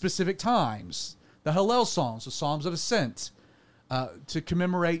used at specific times. The Hallel Psalms, the Psalms of Ascent, to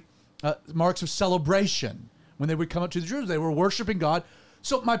commemorate marks of celebration. When they would come up to the Jews, they were worshiping God.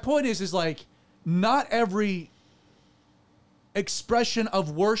 So my point is like, not every expression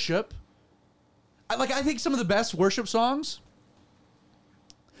of worship, I think some of the best worship songs,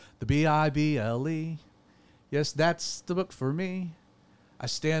 the Bible, yes, that's the book for me. I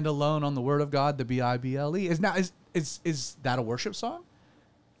stand alone on the word of God, the Bible. Is that a worship song?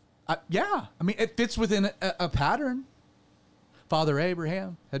 Yeah. I mean, it fits within a pattern. Father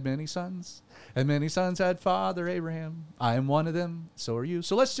Abraham had many sons, and many sons had Father Abraham. I am one of them, so are you.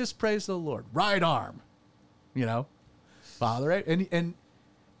 So let's just praise the Lord. Right arm, Father, and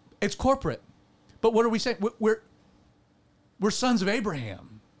it's corporate. But what are we saying? We're sons of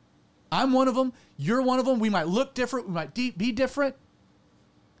Abraham. I'm one of them. You're one of them. We might look different. We might be different.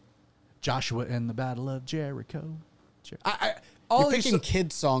 Joshua in the Battle of Jericho. You're picking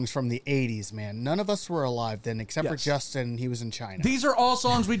kids songs from the 80s, man. None of us were alive then, except for Yes. Justin. He was in China. These are all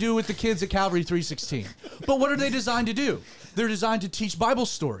songs we do with the kids at Calvary 316. But what are they designed to do? They're designed to teach Bible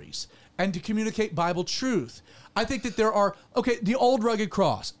stories and to communicate Bible truth. I think that there are, the Old Rugged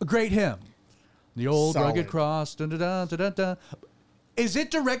Cross, a great hymn. The Old Solid. Rugged Cross, dun, dun, dun, dun, dun, dun. Is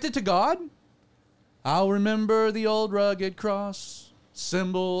it directed to God? I'll remember the old rugged cross,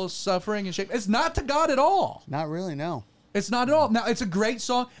 symbol of suffering and shame. It's not to God at all. Not really, no. It's not at all. Now, it's a great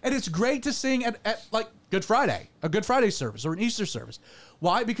song, and it's great to sing at like Good Friday, a Good Friday service or an Easter service.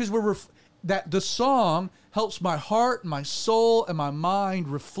 Why? Because that the song helps my heart, my soul, and my mind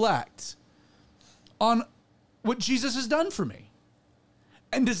reflect on what Jesus has done for me.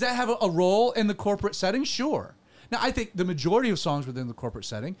 And does that have a role in the corporate setting? Sure. Now, I think the majority of songs within the corporate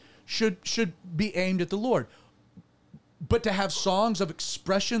setting should be aimed at the Lord. But to have songs of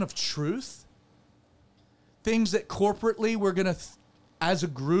expression of truth, things that corporately we're going to, as a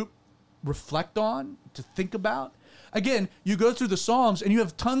group, reflect on, to think about. Again, you go through the Psalms and you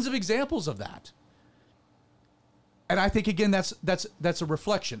have tons of examples of that. And I think, again, that's a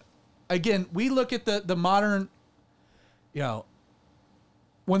reflection. Again, we look at the modern,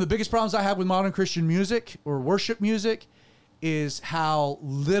 one of the biggest problems I have with modern Christian music or worship music is how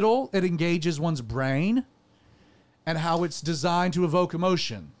little it engages one's brain and how it's designed to evoke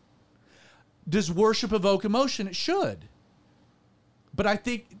emotion. Does worship evoke emotion? It should. But I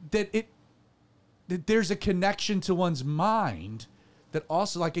think that that there's a connection to one's mind that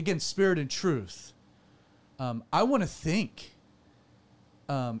also, like, again, spirit and truth. I want to think.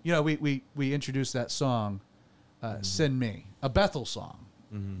 We introduced that song, Send Me, a Bethel song,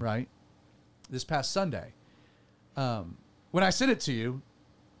 right? This past Sunday. When I sent it to you,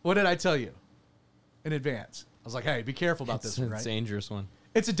 what did I tell you in advance? I was like, hey, be careful about this one, right? It's a dangerous one.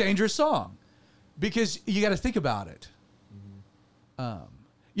 It's a dangerous song because you got to think about it.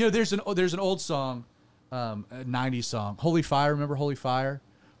 There's an old song, a 90s song, Holy Fire. Remember Holy Fire?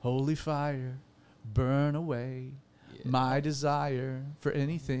 Holy fire, burn away my desire for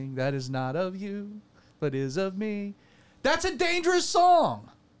anything that is not of you, but is of me. That's a dangerous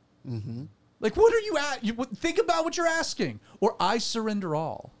song. Mm-hmm. Like, what are you at? Think about what you're asking. Or I surrender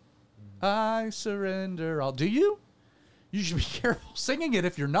all. I surrender all. Do you? You should be careful singing it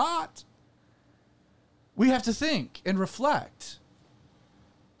if you're not. We have to think and reflect.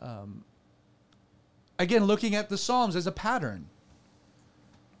 Again, looking at the Psalms as a pattern.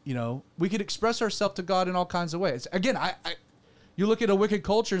 We could express ourselves to God in all kinds of ways. Again, you look at a wicked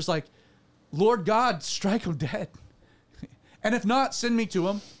culture, it's like, Lord God, strike them dead. And if not, send me to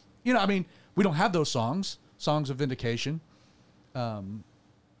them. We don't have those songs of vindication.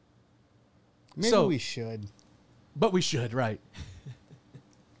 Maybe we should. But we should, right.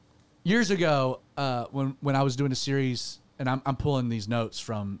 Years ago, when I was doing a series, and I'm pulling these notes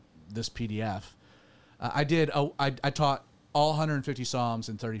from this PDF. I taught all 150 Psalms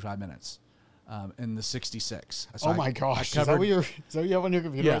in 35 minutes. In the 66. So Oh my gosh. I covered, is that what you have on your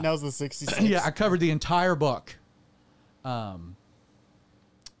computer Yeah. right now is the 66? yeah, I covered the entire book. And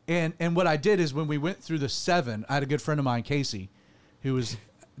what I did is when we went through the 7, I had a good friend of mine, Casey, who was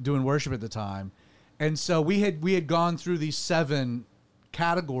doing worship at the time. And so we had gone through these 7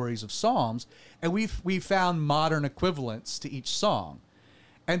 categories of Psalms, and we found modern equivalents to each song.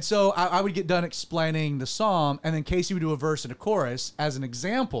 And so I would get done explaining the Psalm, and then Casey would do a verse and a chorus as an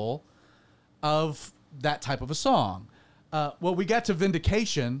example of that type of a song. Well, we got to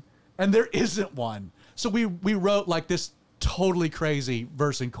Vindication, and there isn't one. So we wrote like this totally crazy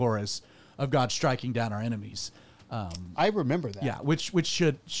verse and chorus of God striking down our enemies. I remember that. Yeah, which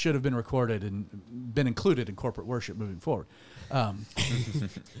should have been recorded and been included in corporate worship moving forward.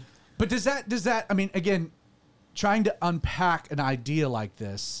 But does that? I mean, again, trying to unpack an idea like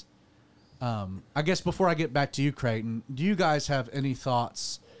this. I guess before I get back to you, Creighton, do you guys have any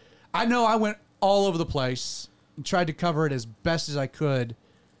thoughts? I know I went all over the place and tried to cover it as best as I could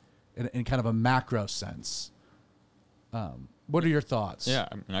in kind of a macro sense. What are your thoughts? Yeah,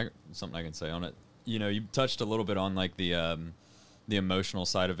 I mean, something I can say on it. You know, you touched a little bit on like the emotional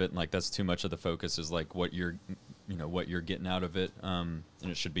side of it, and like that's too much of the focus is like what you're getting out of it, and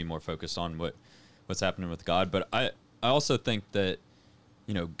it should be more focused on what's happening with God. But I also think that,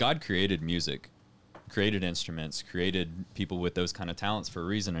 you know, God created music, created instruments, created people with those kind of talents for a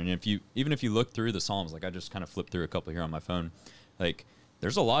reason. And even if you look through the Psalms, like I just kind of flipped through a couple here on my phone, like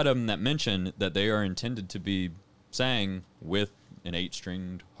there's a lot of them that mention that they are intended to be sang with an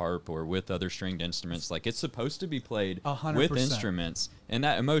 8-stringed harp or with other stringed instruments. Like it's supposed to be played 100%. with instruments, and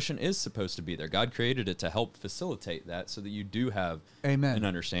that emotion is supposed to be there. God created it to help facilitate that so that you do have Amen. an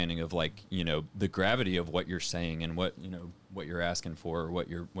understanding of like, you know, the gravity of what you're saying and what, you know, what you're asking for or what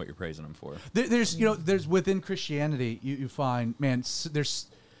you're praising them for. There's within Christianity, you find, man, there's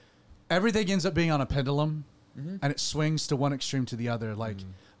everything ends up being on a pendulum, and it swings to one extreme to the other.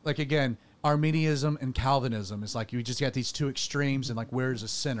 Like again, Arminianism and Calvinism is like you just got these two extremes, and like where's a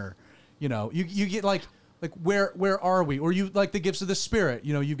sinner? You know, you get like where are we? Or you like the gifts of the Spirit.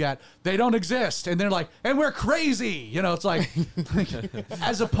 You know, you got they don't exist, and they're like, and we're crazy. You know, it's like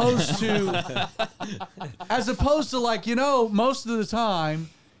as opposed to like, you know, most of the time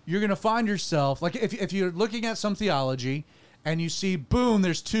you're gonna find yourself like if you're looking at some theology and you see boom,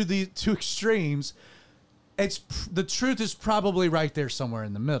 there's two extremes. The truth is probably right there somewhere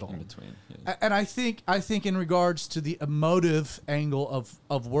in the middle. In between. Yeah. And I think in regards to the emotive angle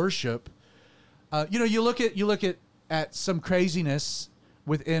of worship, you know, you look at some craziness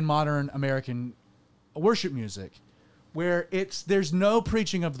within modern American worship music, where there's no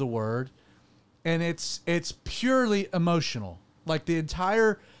preaching of the word, and it's purely emotional. Like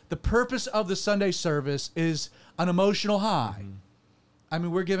the purpose of the Sunday service is an emotional high. Mm-hmm. I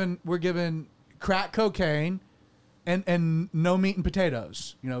mean, we're given crack cocaine and no meat and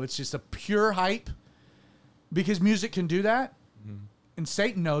potatoes. You know, it's just a pure hype because music can do that. Mm-hmm. And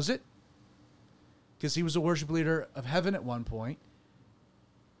Satan knows it because he was a worship leader of heaven at one point.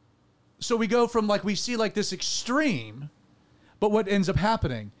 So we go from we see like this extreme, but what ends up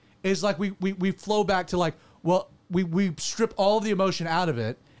happening is like we flow back to like, well, we strip all of the emotion out of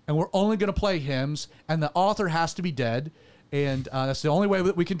it, and we're only going to play hymns, and the author has to be dead, and that's the only way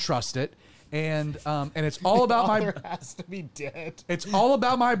that we can trust it. And it's all about my has to be dead. It's all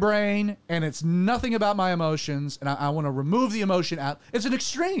about my brain, and it's nothing about my emotions. And I want to remove the emotion out. It's an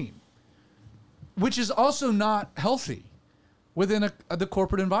extreme, which is also not healthy within the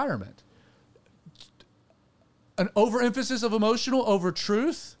corporate environment. An overemphasis of emotional over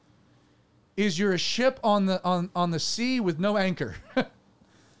truth is you're a ship on the sea with no anchor, and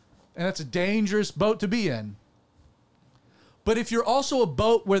that's a dangerous boat to be in. But if you're also a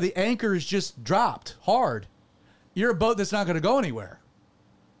boat where the anchor is just dropped hard, you're a boat that's not going to go anywhere.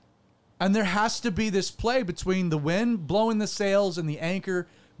 And there has to be this play between the wind blowing the sails and the anchor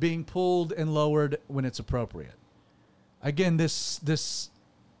being pulled and lowered when it's appropriate. Again, this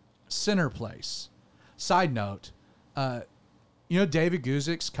center place. Side note, you know David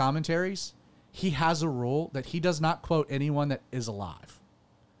Guzik's commentaries? He has a rule that he does not quote anyone that is alive.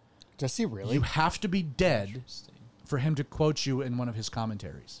 Does he really? You have to be dead for him to quote you in one of his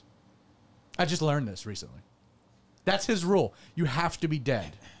commentaries. I just learned this recently. That's his rule. You have to be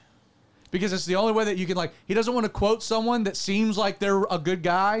dead. Because it's the only way that you can he doesn't want to quote someone that seems like they're a good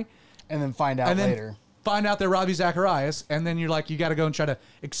guy. And then find out later. Find out they're Ravi Zacharias. And then you're like, you got to go and try to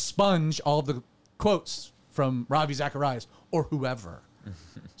expunge all of the quotes from Ravi Zacharias or whoever.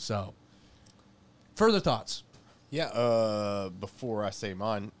 So, further thoughts? Yeah, before I say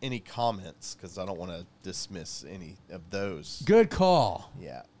mine, any comments? Because I don't want to dismiss any of those. Good call.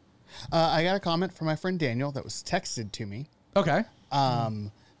 Yeah. I got a comment from my friend Daniel that was texted to me. Okay.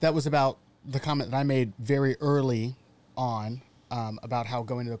 That was about the comment that I made very early on about how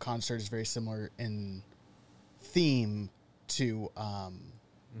going to a concert is very similar in theme to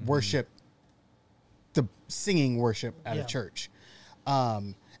worship, the singing worship at a church.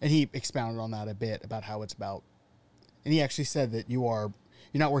 And he expounded on that a bit about how it's about, and he actually said that you're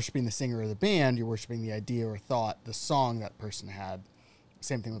not worshiping the singer or the band, you're worshiping the idea or thought, the song that person had.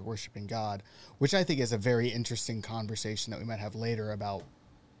 Same thing with worshiping God, which I think is a very interesting conversation that we might have later about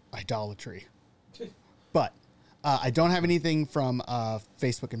idolatry. But I don't have anything from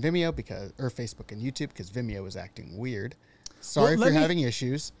Facebook and Vimeo Facebook and YouTube because Vimeo is acting weird. Sorry if you're having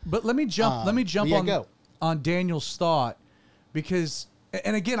issues. But let me jump on Daniel's thought, because,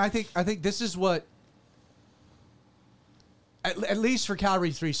 and again, I think this is what, at least for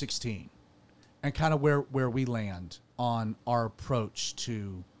Calvary 316, and kind of where we land on our approach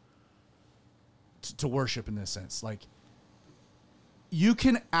to worship in this sense. Like, you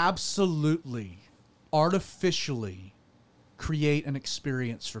can absolutely artificially create an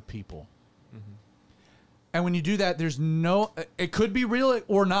experience for people. Mm-hmm. And when you do that, it could be real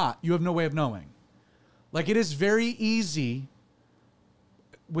or not. You have no way of knowing. Like, it is very easy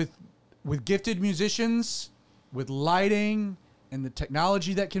with gifted musicians, with lighting and the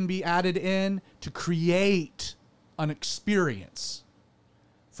technology that can be added in to create an experience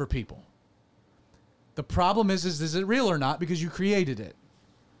for people. The problem is it real or not? Because you created it.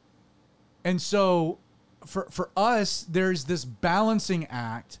 And so for us, there's this balancing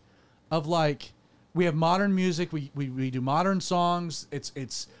act of like, we have modern music, we do modern songs,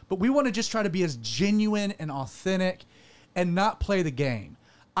 but we want to just try to be as genuine and authentic and not play the game.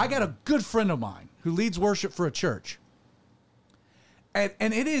 I got a good friend of mine who leads worship for a church. And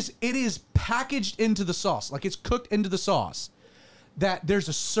it is packaged into the sauce, like it's cooked into the sauce, that there's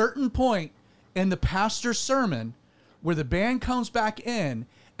a certain point in the pastor's sermon where the band comes back in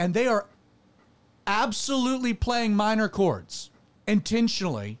and they are absolutely playing minor chords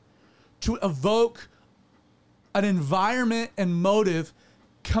intentionally to evoke an environment and motive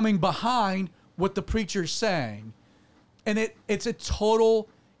coming behind what the preacher's saying. And it's a total,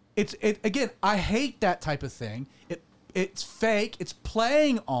 again, I hate that type of thing. It's fake. It's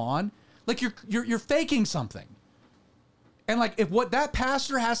playing on, like you're faking something. And like, if what that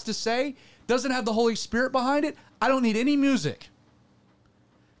pastor has to say doesn't have the Holy Spirit behind it, I don't need any music,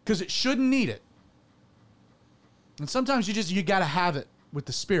 because it shouldn't need it. And sometimes you got to have it with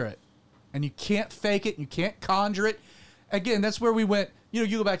the Spirit, and you can't fake it. You can't conjure it. Again, that's where we went. You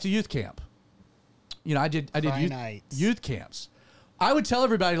go back to youth camp. I did youth camps. I would tell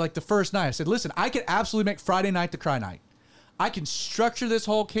everybody, like, the first night, I said, listen, I can absolutely make Friday night the cry night. I can structure this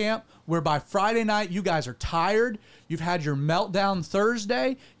whole camp where by Friday night you guys are tired. You've had your meltdown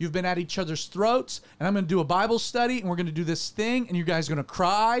Thursday. You've been at each other's throats. And I'm going to do a Bible study, and we're going to do this thing, and you guys are going to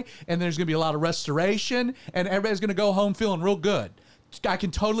cry, and there's going to be a lot of restoration, and everybody's going to go home feeling real good. I can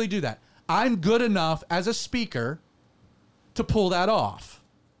totally do that. I'm good enough as a speaker to pull that off.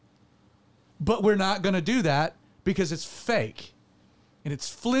 But we're not going to do that because it's fake. And it's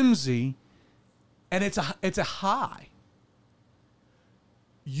flimsy, and it's a high.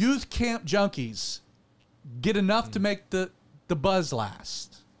 Youth camp junkies get enough to make the buzz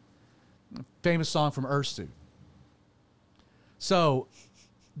last. Famous song from Ursu. So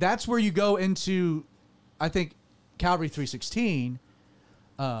that's where you go into, I think, Calvary 316.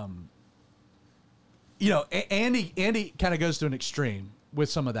 Andy kind of goes to an extreme with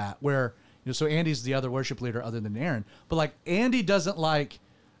some of that, where, so Andy's the other worship leader other than Aaron. But like, Andy doesn't like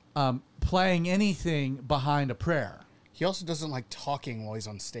playing anything behind a prayer. He also doesn't like talking while he's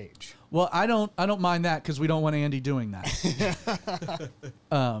on stage. Well, I don't mind that, because we don't want Andy doing that.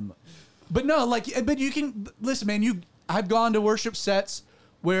 But no, but you can listen, man. I've gone to worship sets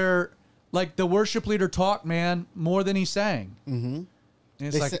where like the worship leader talked, man, more than he sang. Mm-hmm.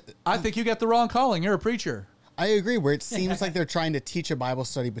 And it's I think you got the wrong calling. You're a preacher. I agree, where it seems like they're trying to teach a Bible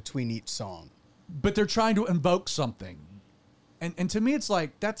study between each song. But they're trying to invoke something. And to me, it's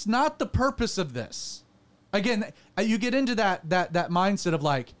like, that's not the purpose of this. Again, you get into that mindset of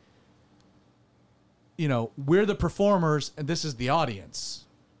like, we're the performers and this is the audience.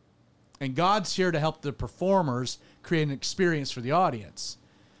 And God's here to help the performers create an experience for the audience,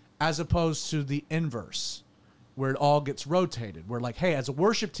 as opposed to the inverse, where it all gets rotated. We're like, hey, as a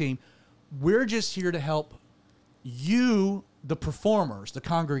worship team, we're just here to help you, the performers, the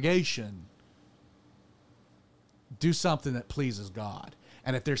congregation, do something that pleases God.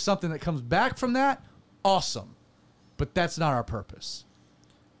 And if there's something that comes back from that, awesome. but that's not our purpose.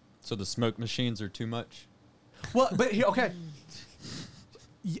 So the smoke machines are too much? Well, but okay.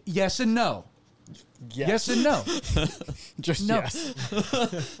 Yes and no. Yes and no. Just No.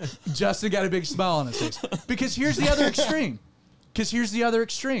 yes. Justin got a big smile on his face. Because here's the other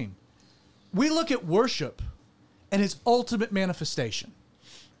extreme. We look at worship and its ultimate manifestation,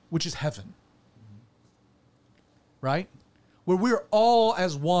 which is heaven. Right? Where we're all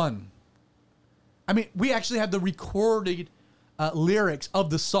as one. I mean, we actually have the recorded lyrics of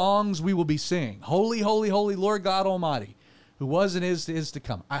the songs we will be singing. Holy, holy, holy Lord God Almighty, who was and is to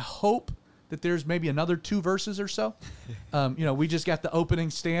come. I hope that there's maybe another 2 verses or so. We just got the opening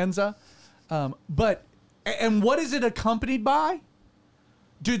stanza. And what is it accompanied by?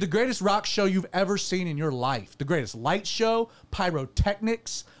 Dude, the greatest rock show you've ever seen in your life. The greatest light show,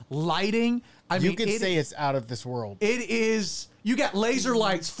 pyrotechnics, lighting. You could say it's out of this world. It is. You got laser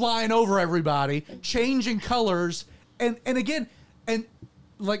lights flying over everybody, changing colors. And again, and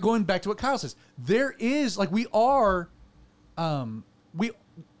like going back to what Kyle says, there is, like, we're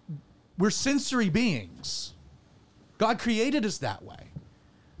sensory beings. God created us that way.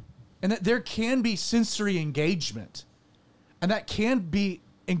 And that there can be sensory engagement. And that can be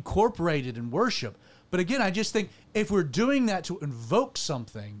incorporated in worship. But again, I just think if we're doing that to invoke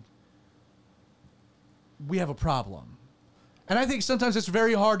something, we have a problem. And I think sometimes it's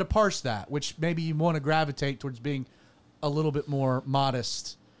very hard to parse that, which maybe you want to gravitate towards being a little bit more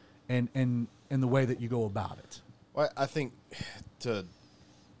modest in the way that you go about it. Well, I think to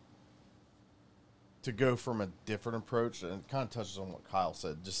go from a different approach, and it kind of touches on what Kyle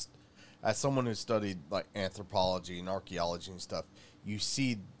said, just as someone who studied like anthropology and archaeology and stuff, you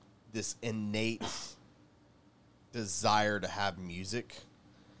see this innate desire to have music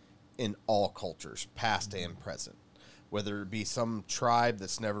in all cultures, past and present. Whether it be some tribe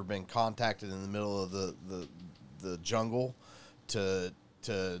that's never been contacted in the middle of the jungle to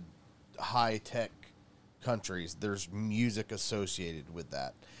high-tech countries, there's music associated with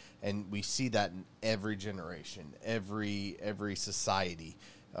that. And we see that in every generation, every society.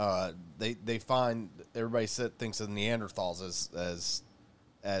 They find, everybody thinks of Neanderthals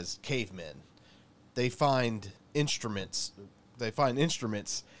as cavemen. They find instruments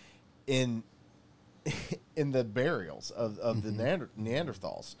in the burials of the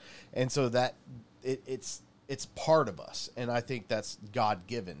Neanderthals, and so that it's part of us, and I think that's God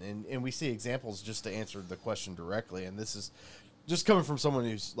given, and we see examples, just to answer the question directly, and this is just coming from someone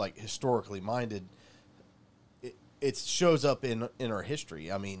who's like historically minded. It shows up in our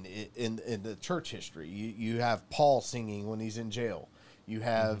history. I mean, in the church history, you have Paul singing when he's in jail. You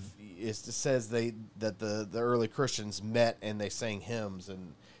have it says that the early Christians met and they sang hymns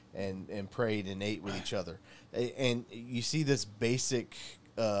and prayed and ate with each other, and you see this basic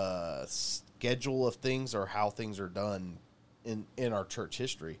schedule of things or how things are done in our church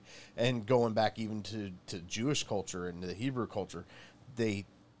history, and going back even to Jewish culture and the Hebrew culture, they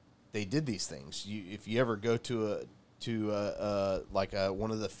did these things. If you ever go to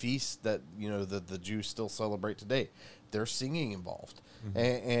one of the feasts that the Jews still celebrate today, there's singing involved,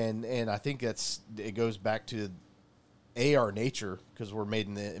 and I think it goes back to our nature, because we're made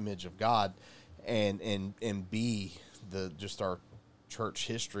in the image of God, and B, just our church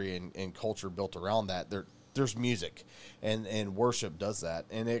history and culture built around that. There's music, and worship does that,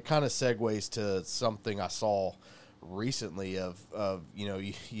 and it kind of segues to something I saw recently of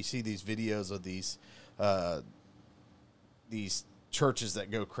you see these videos of these churches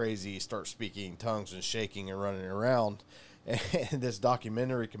that go crazy, start speaking in tongues and shaking and running around, and this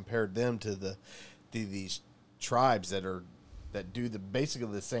documentary compared them to these tribes that do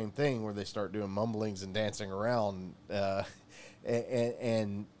basically the same thing, where they start doing mumblings and dancing around,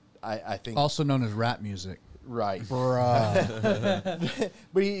 and I think Also known as rap music. right, Bruh.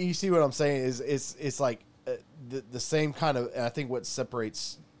 but you see what I'm saying is it's like the same kind of. And I think what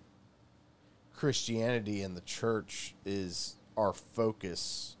separates Christianity and the church is our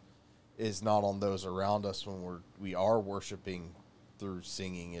focus is not on those around us when we are worshiping through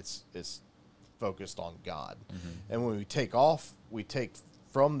singing. It's focused on God, and when we take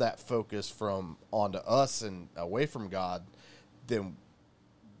from that focus from onto us and away from God, then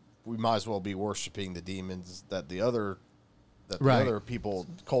we might as well be worshiping the demons that the other people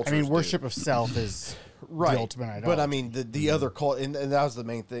cultures. I mean, do. worship of self is Right, the ultimate idolatry. but I mean the other cult, and that was the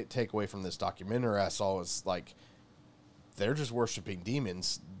main takeaway from this documentary I saw, was like they're just worshiping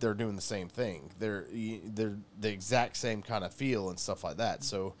demons. They're doing the same thing. They're the exact same kind of feel and stuff like that.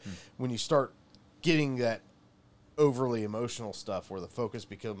 So when you start getting that overly emotional stuff where the focus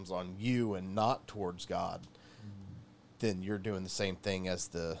becomes on you and not towards God, then you're doing the same thing as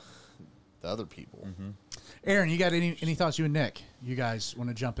the the other people. Aaron, you got any thoughts? You and Nick, you guys want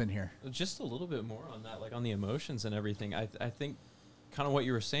to jump in here? Just a little bit more on that, like on the emotions and everything. I think kind of what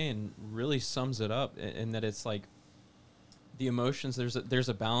you were saying really sums it up in that it's like the emotions. There's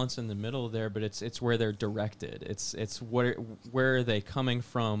a balance in the middle there, but it's where they're directed. It's where are they coming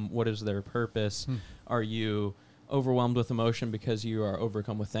from? What is their purpose? Are you overwhelmed with emotion because you are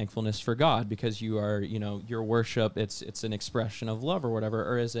overcome with thankfulness for God, because you are, your worship, it's an expression of love or whatever?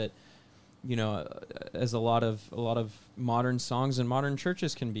 Or is it, as a lot of modern songs and modern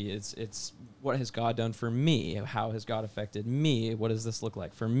churches can be, it's what has God done for me? How has God affected me? What does this look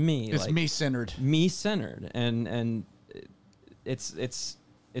like for me? It's like, me-centered. Me-centered. And it's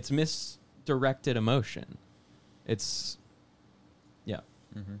misdirected emotion. It's, I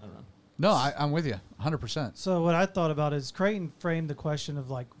don't know. No, I'm with you 100%. So what I thought about is Creighton framed the question of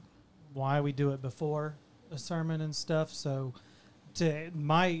like why we do it before a sermon and stuff. So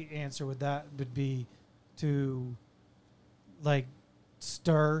my answer with that would be to like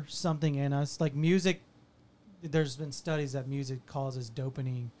stir something in us. Like music, there's been studies that music causes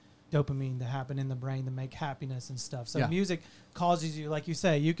dopamine to happen in the brain to make happiness and stuff. So music causes you, like you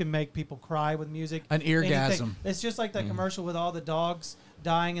say, you can make people cry with music. An eargasm. Anything. It's just like that commercial with all the dogs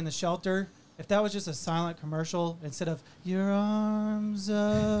dying in the shelter. If that was just a silent commercial instead of "Your arms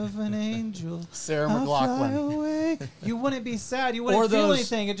of an angel," Sarah I'll fly McLachlan. away, you wouldn't be sad. You wouldn't feel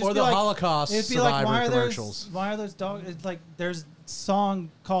anything. It'd just or be the like, Holocaust it'd be survivor like, commercials. why are those dogs? It's like there's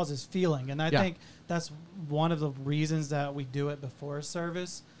song causes feeling, and I think that's one of the reasons that we do it before a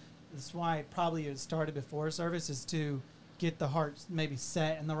service. That's why probably it started before a service, is to get the heart maybe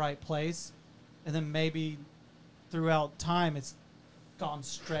set in the right place, and then maybe throughout time it's gone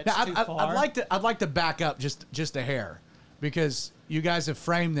stretched too far. I'd like to back up just a hair, because you guys have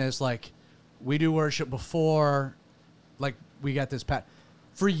framed this like we do worship before, like we got this pat.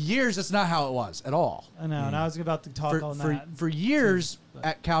 For years, that's not how it was at all. I know, and I was about to talk on that. For years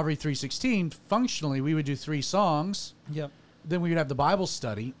at Calvary 316, functionally, we would do 3 songs. Yep. Then we would have the Bible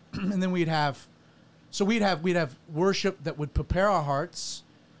study, and then we'd have worship that would prepare our hearts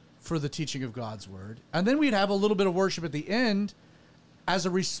for the teaching of God's word, and then we'd have a little bit of worship at the end as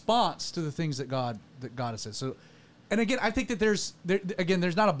a response to the things that God has said. So, and again, I think that there's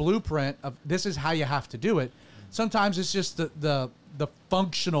not a blueprint of this is how you have to do it. Sometimes it's just the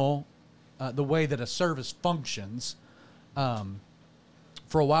functional, the way that a service functions.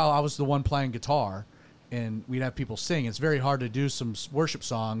 For a while, I was the one playing guitar, and we'd have people sing. It's very hard to do some worship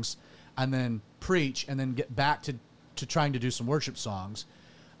songs and then preach and then get back to trying to do some worship songs.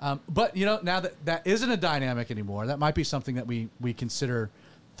 But now that isn't a dynamic anymore. That might be something that we consider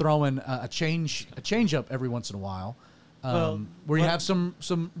throwing a change up every once in a while, where you have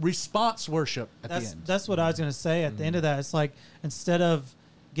some response worship at the end. That's what I was going to say at the end of that. It's like, instead of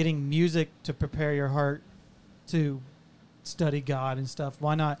getting music to prepare your heart to study God and stuff,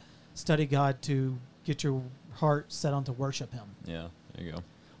 why not study God to get your heart set on to worship Him? Yeah, there you go.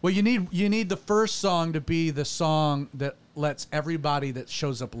 Well, you need the first song to be the song that lets everybody that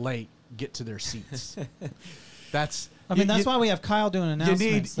shows up late get to their seats. That's why we have Kyle doing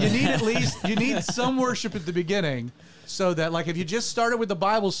announcements. You need some worship at the beginning, so that like if you just started with the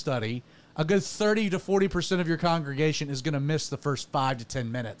Bible study, a good 30 to 40% of your congregation is going to miss the first 5 to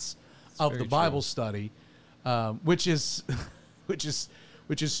 10 minutes of the Bible study, which is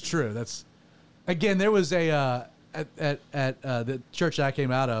true. That's, again, there was a at the church that I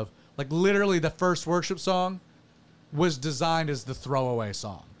came out of, like literally the first worship song was designed as the throwaway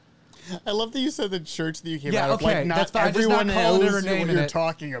song. I love that you said the church that you came out of. Okay, like, not that's fine. everyone Just not knows what you're it.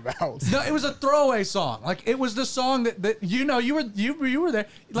 talking about. No, it was a throwaway song. Like it was the song that you were there.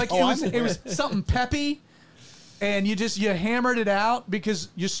 Like it was something peppy, and you hammered it out because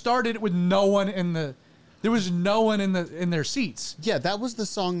you started it with no one there was no one in their seats. Yeah, that was the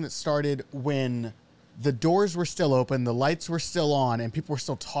song that started when the doors were still open, the lights were still on, and people were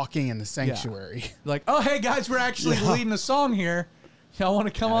still talking in the sanctuary. Yeah. Like, oh, hey, guys, we're actually leading a song here. Y'all want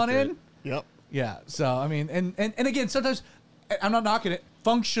to come on in? Yep. Yeah. So, I mean, and again, sometimes I'm not knocking it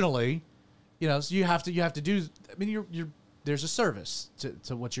functionally, so you have to do, I mean, there's a service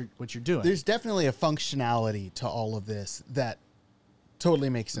to what you're doing. There's definitely a functionality to all of this that totally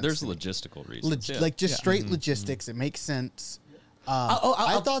makes sense. There's logistical reasons. Like just straight logistics. It makes sense.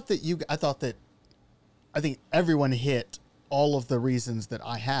 I think everyone hit all of the reasons that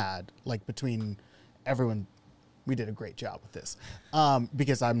I had, like between everyone. We did a great job with this,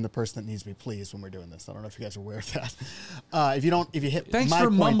 because I'm the person that needs to be pleased when we're doing this. I don't know if you guys are aware of that. If you hit Thanks my for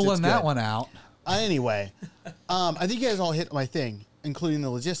point, mumbling that one out. Anyway, I think you guys all hit my thing, including the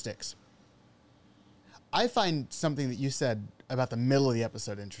logistics. I find something that you said about the middle of the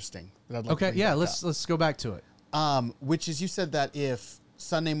episode interesting. That I'd like to Okay, bring yeah, back let's go back to it. up. Which is, you said that if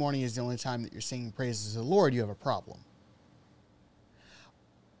Sunday morning is the only time that you're singing praises to the Lord, you have a problem.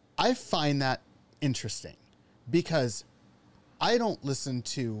 I find that interesting because I don't listen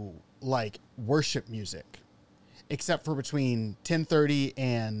to like worship music except for between 10:30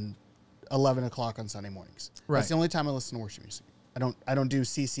 and 11 o'clock on Sunday mornings. Right. That's the only time I listen to worship music. I don't do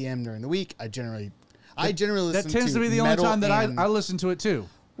CCM during the week. I generally listen That tends to be the only metal time that and- I listen to it too.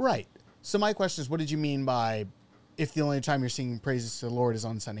 Right. So my question is, what did you mean by if the only time you're singing praises to the Lord is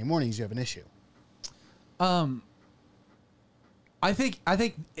on Sunday mornings, you have an issue? I think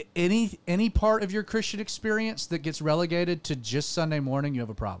any part of your Christian experience that gets relegated to just Sunday morning, you have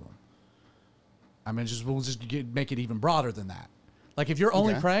a problem. I mean, we'll make it even broader than that. Like if you're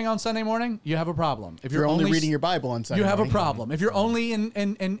only Okay. praying on Sunday morning, you have a problem. If If you're only reading your Bible on Sunday you have a morning, problem. If you're only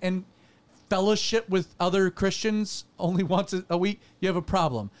in fellowship with other Christians only once a week, you have a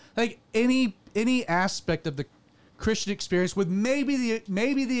problem. Like any aspect of the Christian experience, with maybe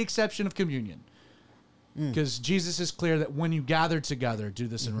the exception of communion. Because Jesus is clear that when you gather together, do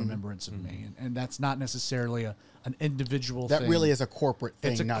this in remembrance of me, and that's not necessarily an individual that thing. really is a corporate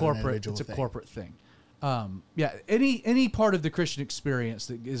thing, It's a not corporate. an individual It's a thing. corporate thing. Yeah, any part of the Christian experience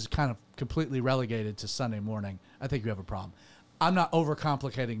that is kind of completely relegated to Sunday morning, I think you have a problem. I'm not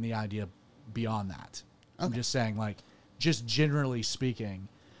overcomplicating the idea beyond that. I'm just saying, like, just generally speaking,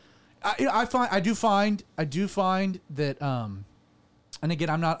 I do find that, and again,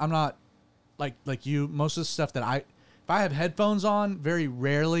 I'm not like you. Most of the stuff that if I have headphones on, very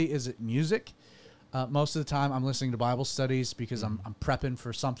rarely is it music. Most of the time, I'm listening to Bible studies because I'm prepping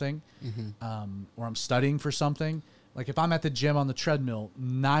for something, or I'm studying for something. Like if I'm at the gym on the treadmill,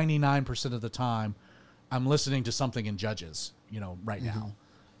 99% of the time, I'm listening to something in Judges. Right now,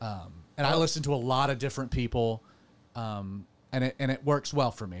 and I listen to a lot of different people, and it works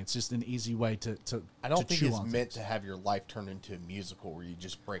well for me. It's just an easy way to. I don't think chew it's on meant things. to have your life turned into a musical where you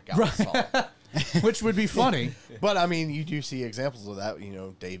just break out a song. Which would be funny. But I mean, you do see examples of that.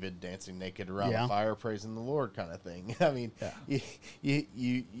 David dancing naked around Yeah. the fire, praising the Lord, kind of thing. I mean,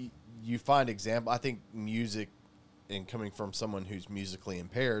 you find example. I think music, and coming from someone who's musically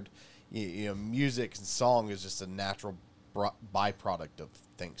impaired, music and song is just a natural byproduct of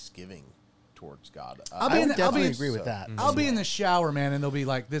thanksgiving towards God. I would definitely agree with that. I'll be in the shower, man, and they'll be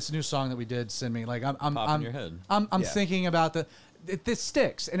like, "This new song that we did, send me." Like Pop in your head. I'm Yeah. thinking about this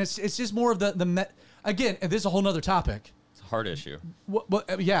sticks, and it's just more of the again. And this is a whole nother topic. It's a hard issue. Well,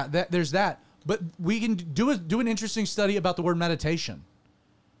 yeah, there's that. But we can do an interesting study about the word meditation.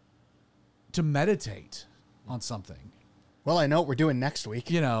 To meditate on something. Well, I know what we're doing next week.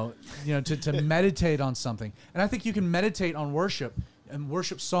 To meditate on something. And I think you can meditate on worship and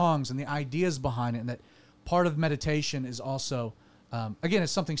worship songs and the ideas behind it. And that part of meditation is also, again,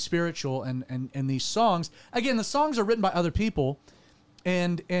 it's something spiritual. And these songs, again, the songs are written by other people,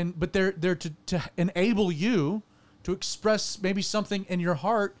 but they're to enable you to express maybe something in your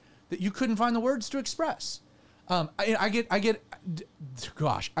heart that you couldn't find the words to express.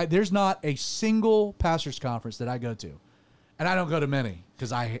 There's not a single pastor's conference that I go to, and I don't go to many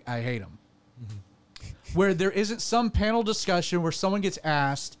because I hate them, where there isn't some panel discussion where someone gets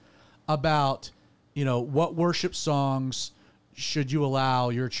asked about, what worship songs should you allow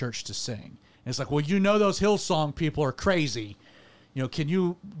your church to sing? And it's like, well, those Hillsong people are crazy. Can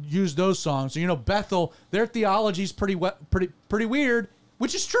you use those songs? Bethel, their theology's pretty weird,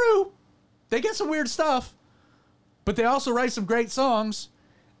 which is true. They get some weird stuff. But they also write some great songs,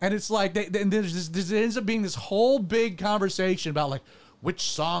 and it's like there ends up being this whole big conversation about like which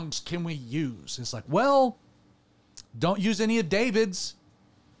songs can we use. It's like, well, don't use any of David's,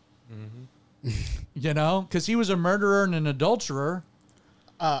 because he was a murderer and an adulterer.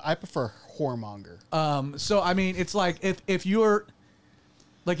 I prefer whoremonger. So I mean, it's like if your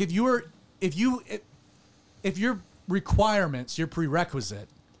requirements, your prerequisite.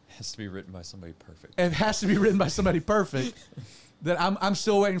 Has to be written by somebody perfect. It has to be written by somebody perfect. That I'm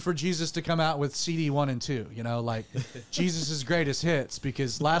still waiting for Jesus to come out with CD 1 and 2. Like Jesus' greatest hits.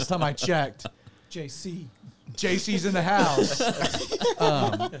 Because last time I checked, JC's in the house.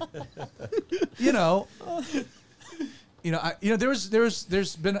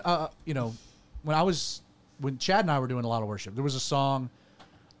 There's been when Chad and I were doing a lot of worship, there was a song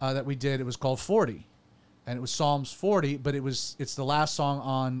that we did. It was called 40. And it was Psalms 40, but it's the last song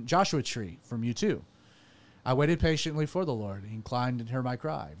on Joshua Tree from U2. I waited patiently for the Lord. He inclined and heard my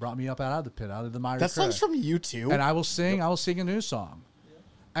cry. Brought me up out of the pit, out of the miry That clay. song's from U2. And I will sing a new song.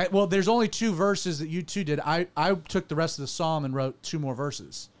 Well, there's only 2 verses that U2 did. I took the rest of the psalm and wrote 2 more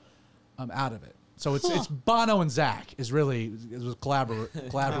verses out of it. So it's Bono and Zach is really it was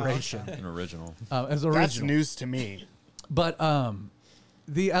collaboration. An original. As original. That's news to me. But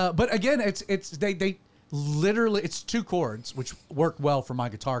but again, it's they literally it's 2 chords which work well for my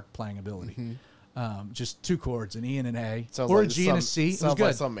guitar playing ability. Just 2 chords, an E and an A, Sounds or like a G and a C. It was Sounds good.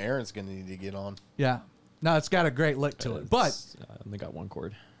 like something Aaron's going to need to get on. Yeah, no, it's got a great lick to it, but I only got 1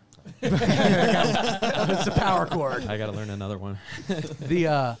 chord. it's a power chord. I got to learn another one.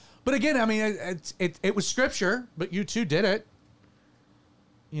 But again, I mean, it was scripture, but you two did it.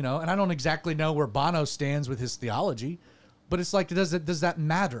 And I don't exactly know where Bono stands with his theology, but it's like, does that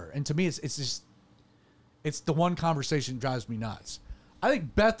matter? And to me, it's the one conversation that drives me nuts. I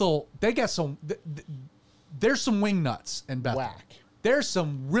think Bethel, they got there's some wing nuts in Bethel. Whack. There's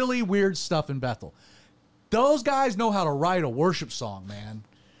some really weird stuff in Bethel. Those guys know how to write a worship song, man.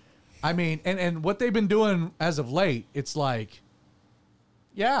 I mean, and what they've been doing as of late, it's like,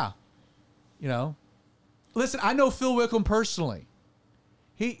 yeah, Listen, I know Phil Wickham personally.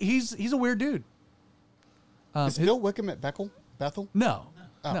 He's a weird dude. Is Phil Wickham at Bethel? No,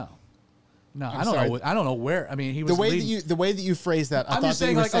 Oh. no. I'm I don't sorry. know. I don't know where. I mean, he was The way that you phrased that, I I'm thought just that you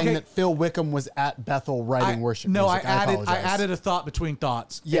saying, were like, saying okay. that Phil Wickham was at Bethel writing worship No, music. I apologize. added a thought between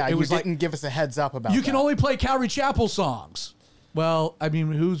thoughts. Yeah, it you was didn't give us a heads up about. you can that. only play Calvary Chapel songs. Well, I mean,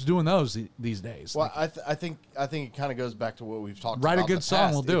 who's doing those these days? Well, I think it kind of goes back to what we've talked Write a about. in good the song,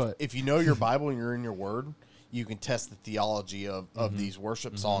 past. we'll do it. If you know your Bible and you're in your Word, you can test the theology of these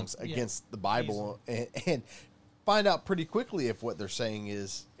worship songs against the Bible and find out pretty quickly if what they're saying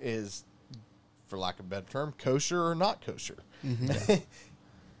is, for lack of a better term, kosher or not kosher.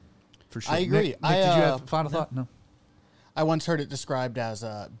 For sure. I agree. Nick, did you have a final thought? No. I once heard it described as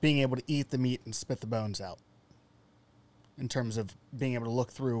being able to eat the meat and spit the bones out. In terms of being able to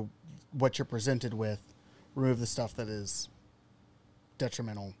look through what you're presented with, remove the stuff that is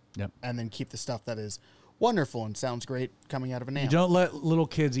detrimental, and then keep the stuff that is wonderful and sounds great coming out of an You amp. don't let little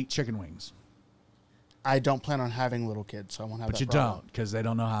kids eat chicken wings. I don't plan on having little kids, so I won't have But that you problem. don't, because they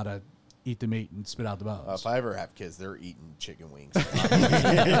don't know how to eat the meat and spit out the bones. If I ever have kids, they're eating chicken wings.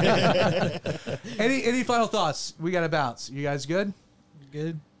 Any final thoughts? We got to bounce. You guys good?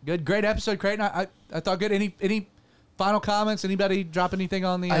 Good. Great episode, Creighton. I thought good. Any final comments? Anybody drop anything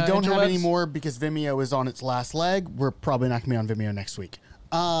on the I don't have interwebs? any more because Vimeo is on its last leg. We're probably not going to be on Vimeo next week.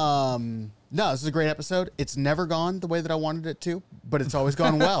 No, this is a great episode. It's never gone the way that I wanted it to, but it's always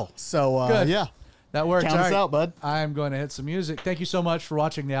gone well. So, Good. yeah. That works. Count All us right. out, bud. I'm going to hit some music. Thank you so much for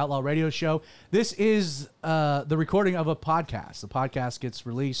watching the Outlaw Radio Show. This is the recording of a podcast. The podcast gets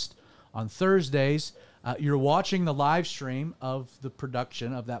released on Thursdays. You're watching the live stream of the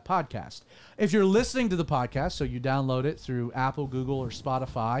production of that podcast. If you're listening to the podcast, so you download it through Apple, Google, or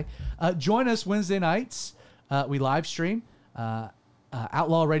Spotify, join us Wednesday nights. We live stream.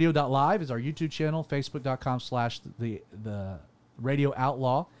 OutlawRadio.live is our YouTube channel. Facebook.com/the Radio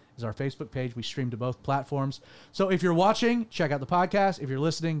Outlaw is our Facebook page. We stream to both platforms. So if you're watching, check out the podcast. If you're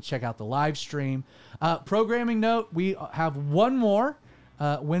listening, check out the live stream. Programming note, we have one more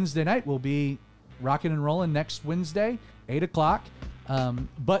Wednesday night. We'll be rocking and rolling next Wednesday, 8 o'clock.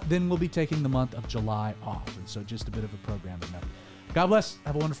 But then we'll be taking the month of July off. And so just a bit of a programming note. God bless.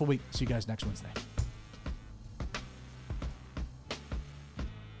 Have a wonderful week. See you guys next Wednesday.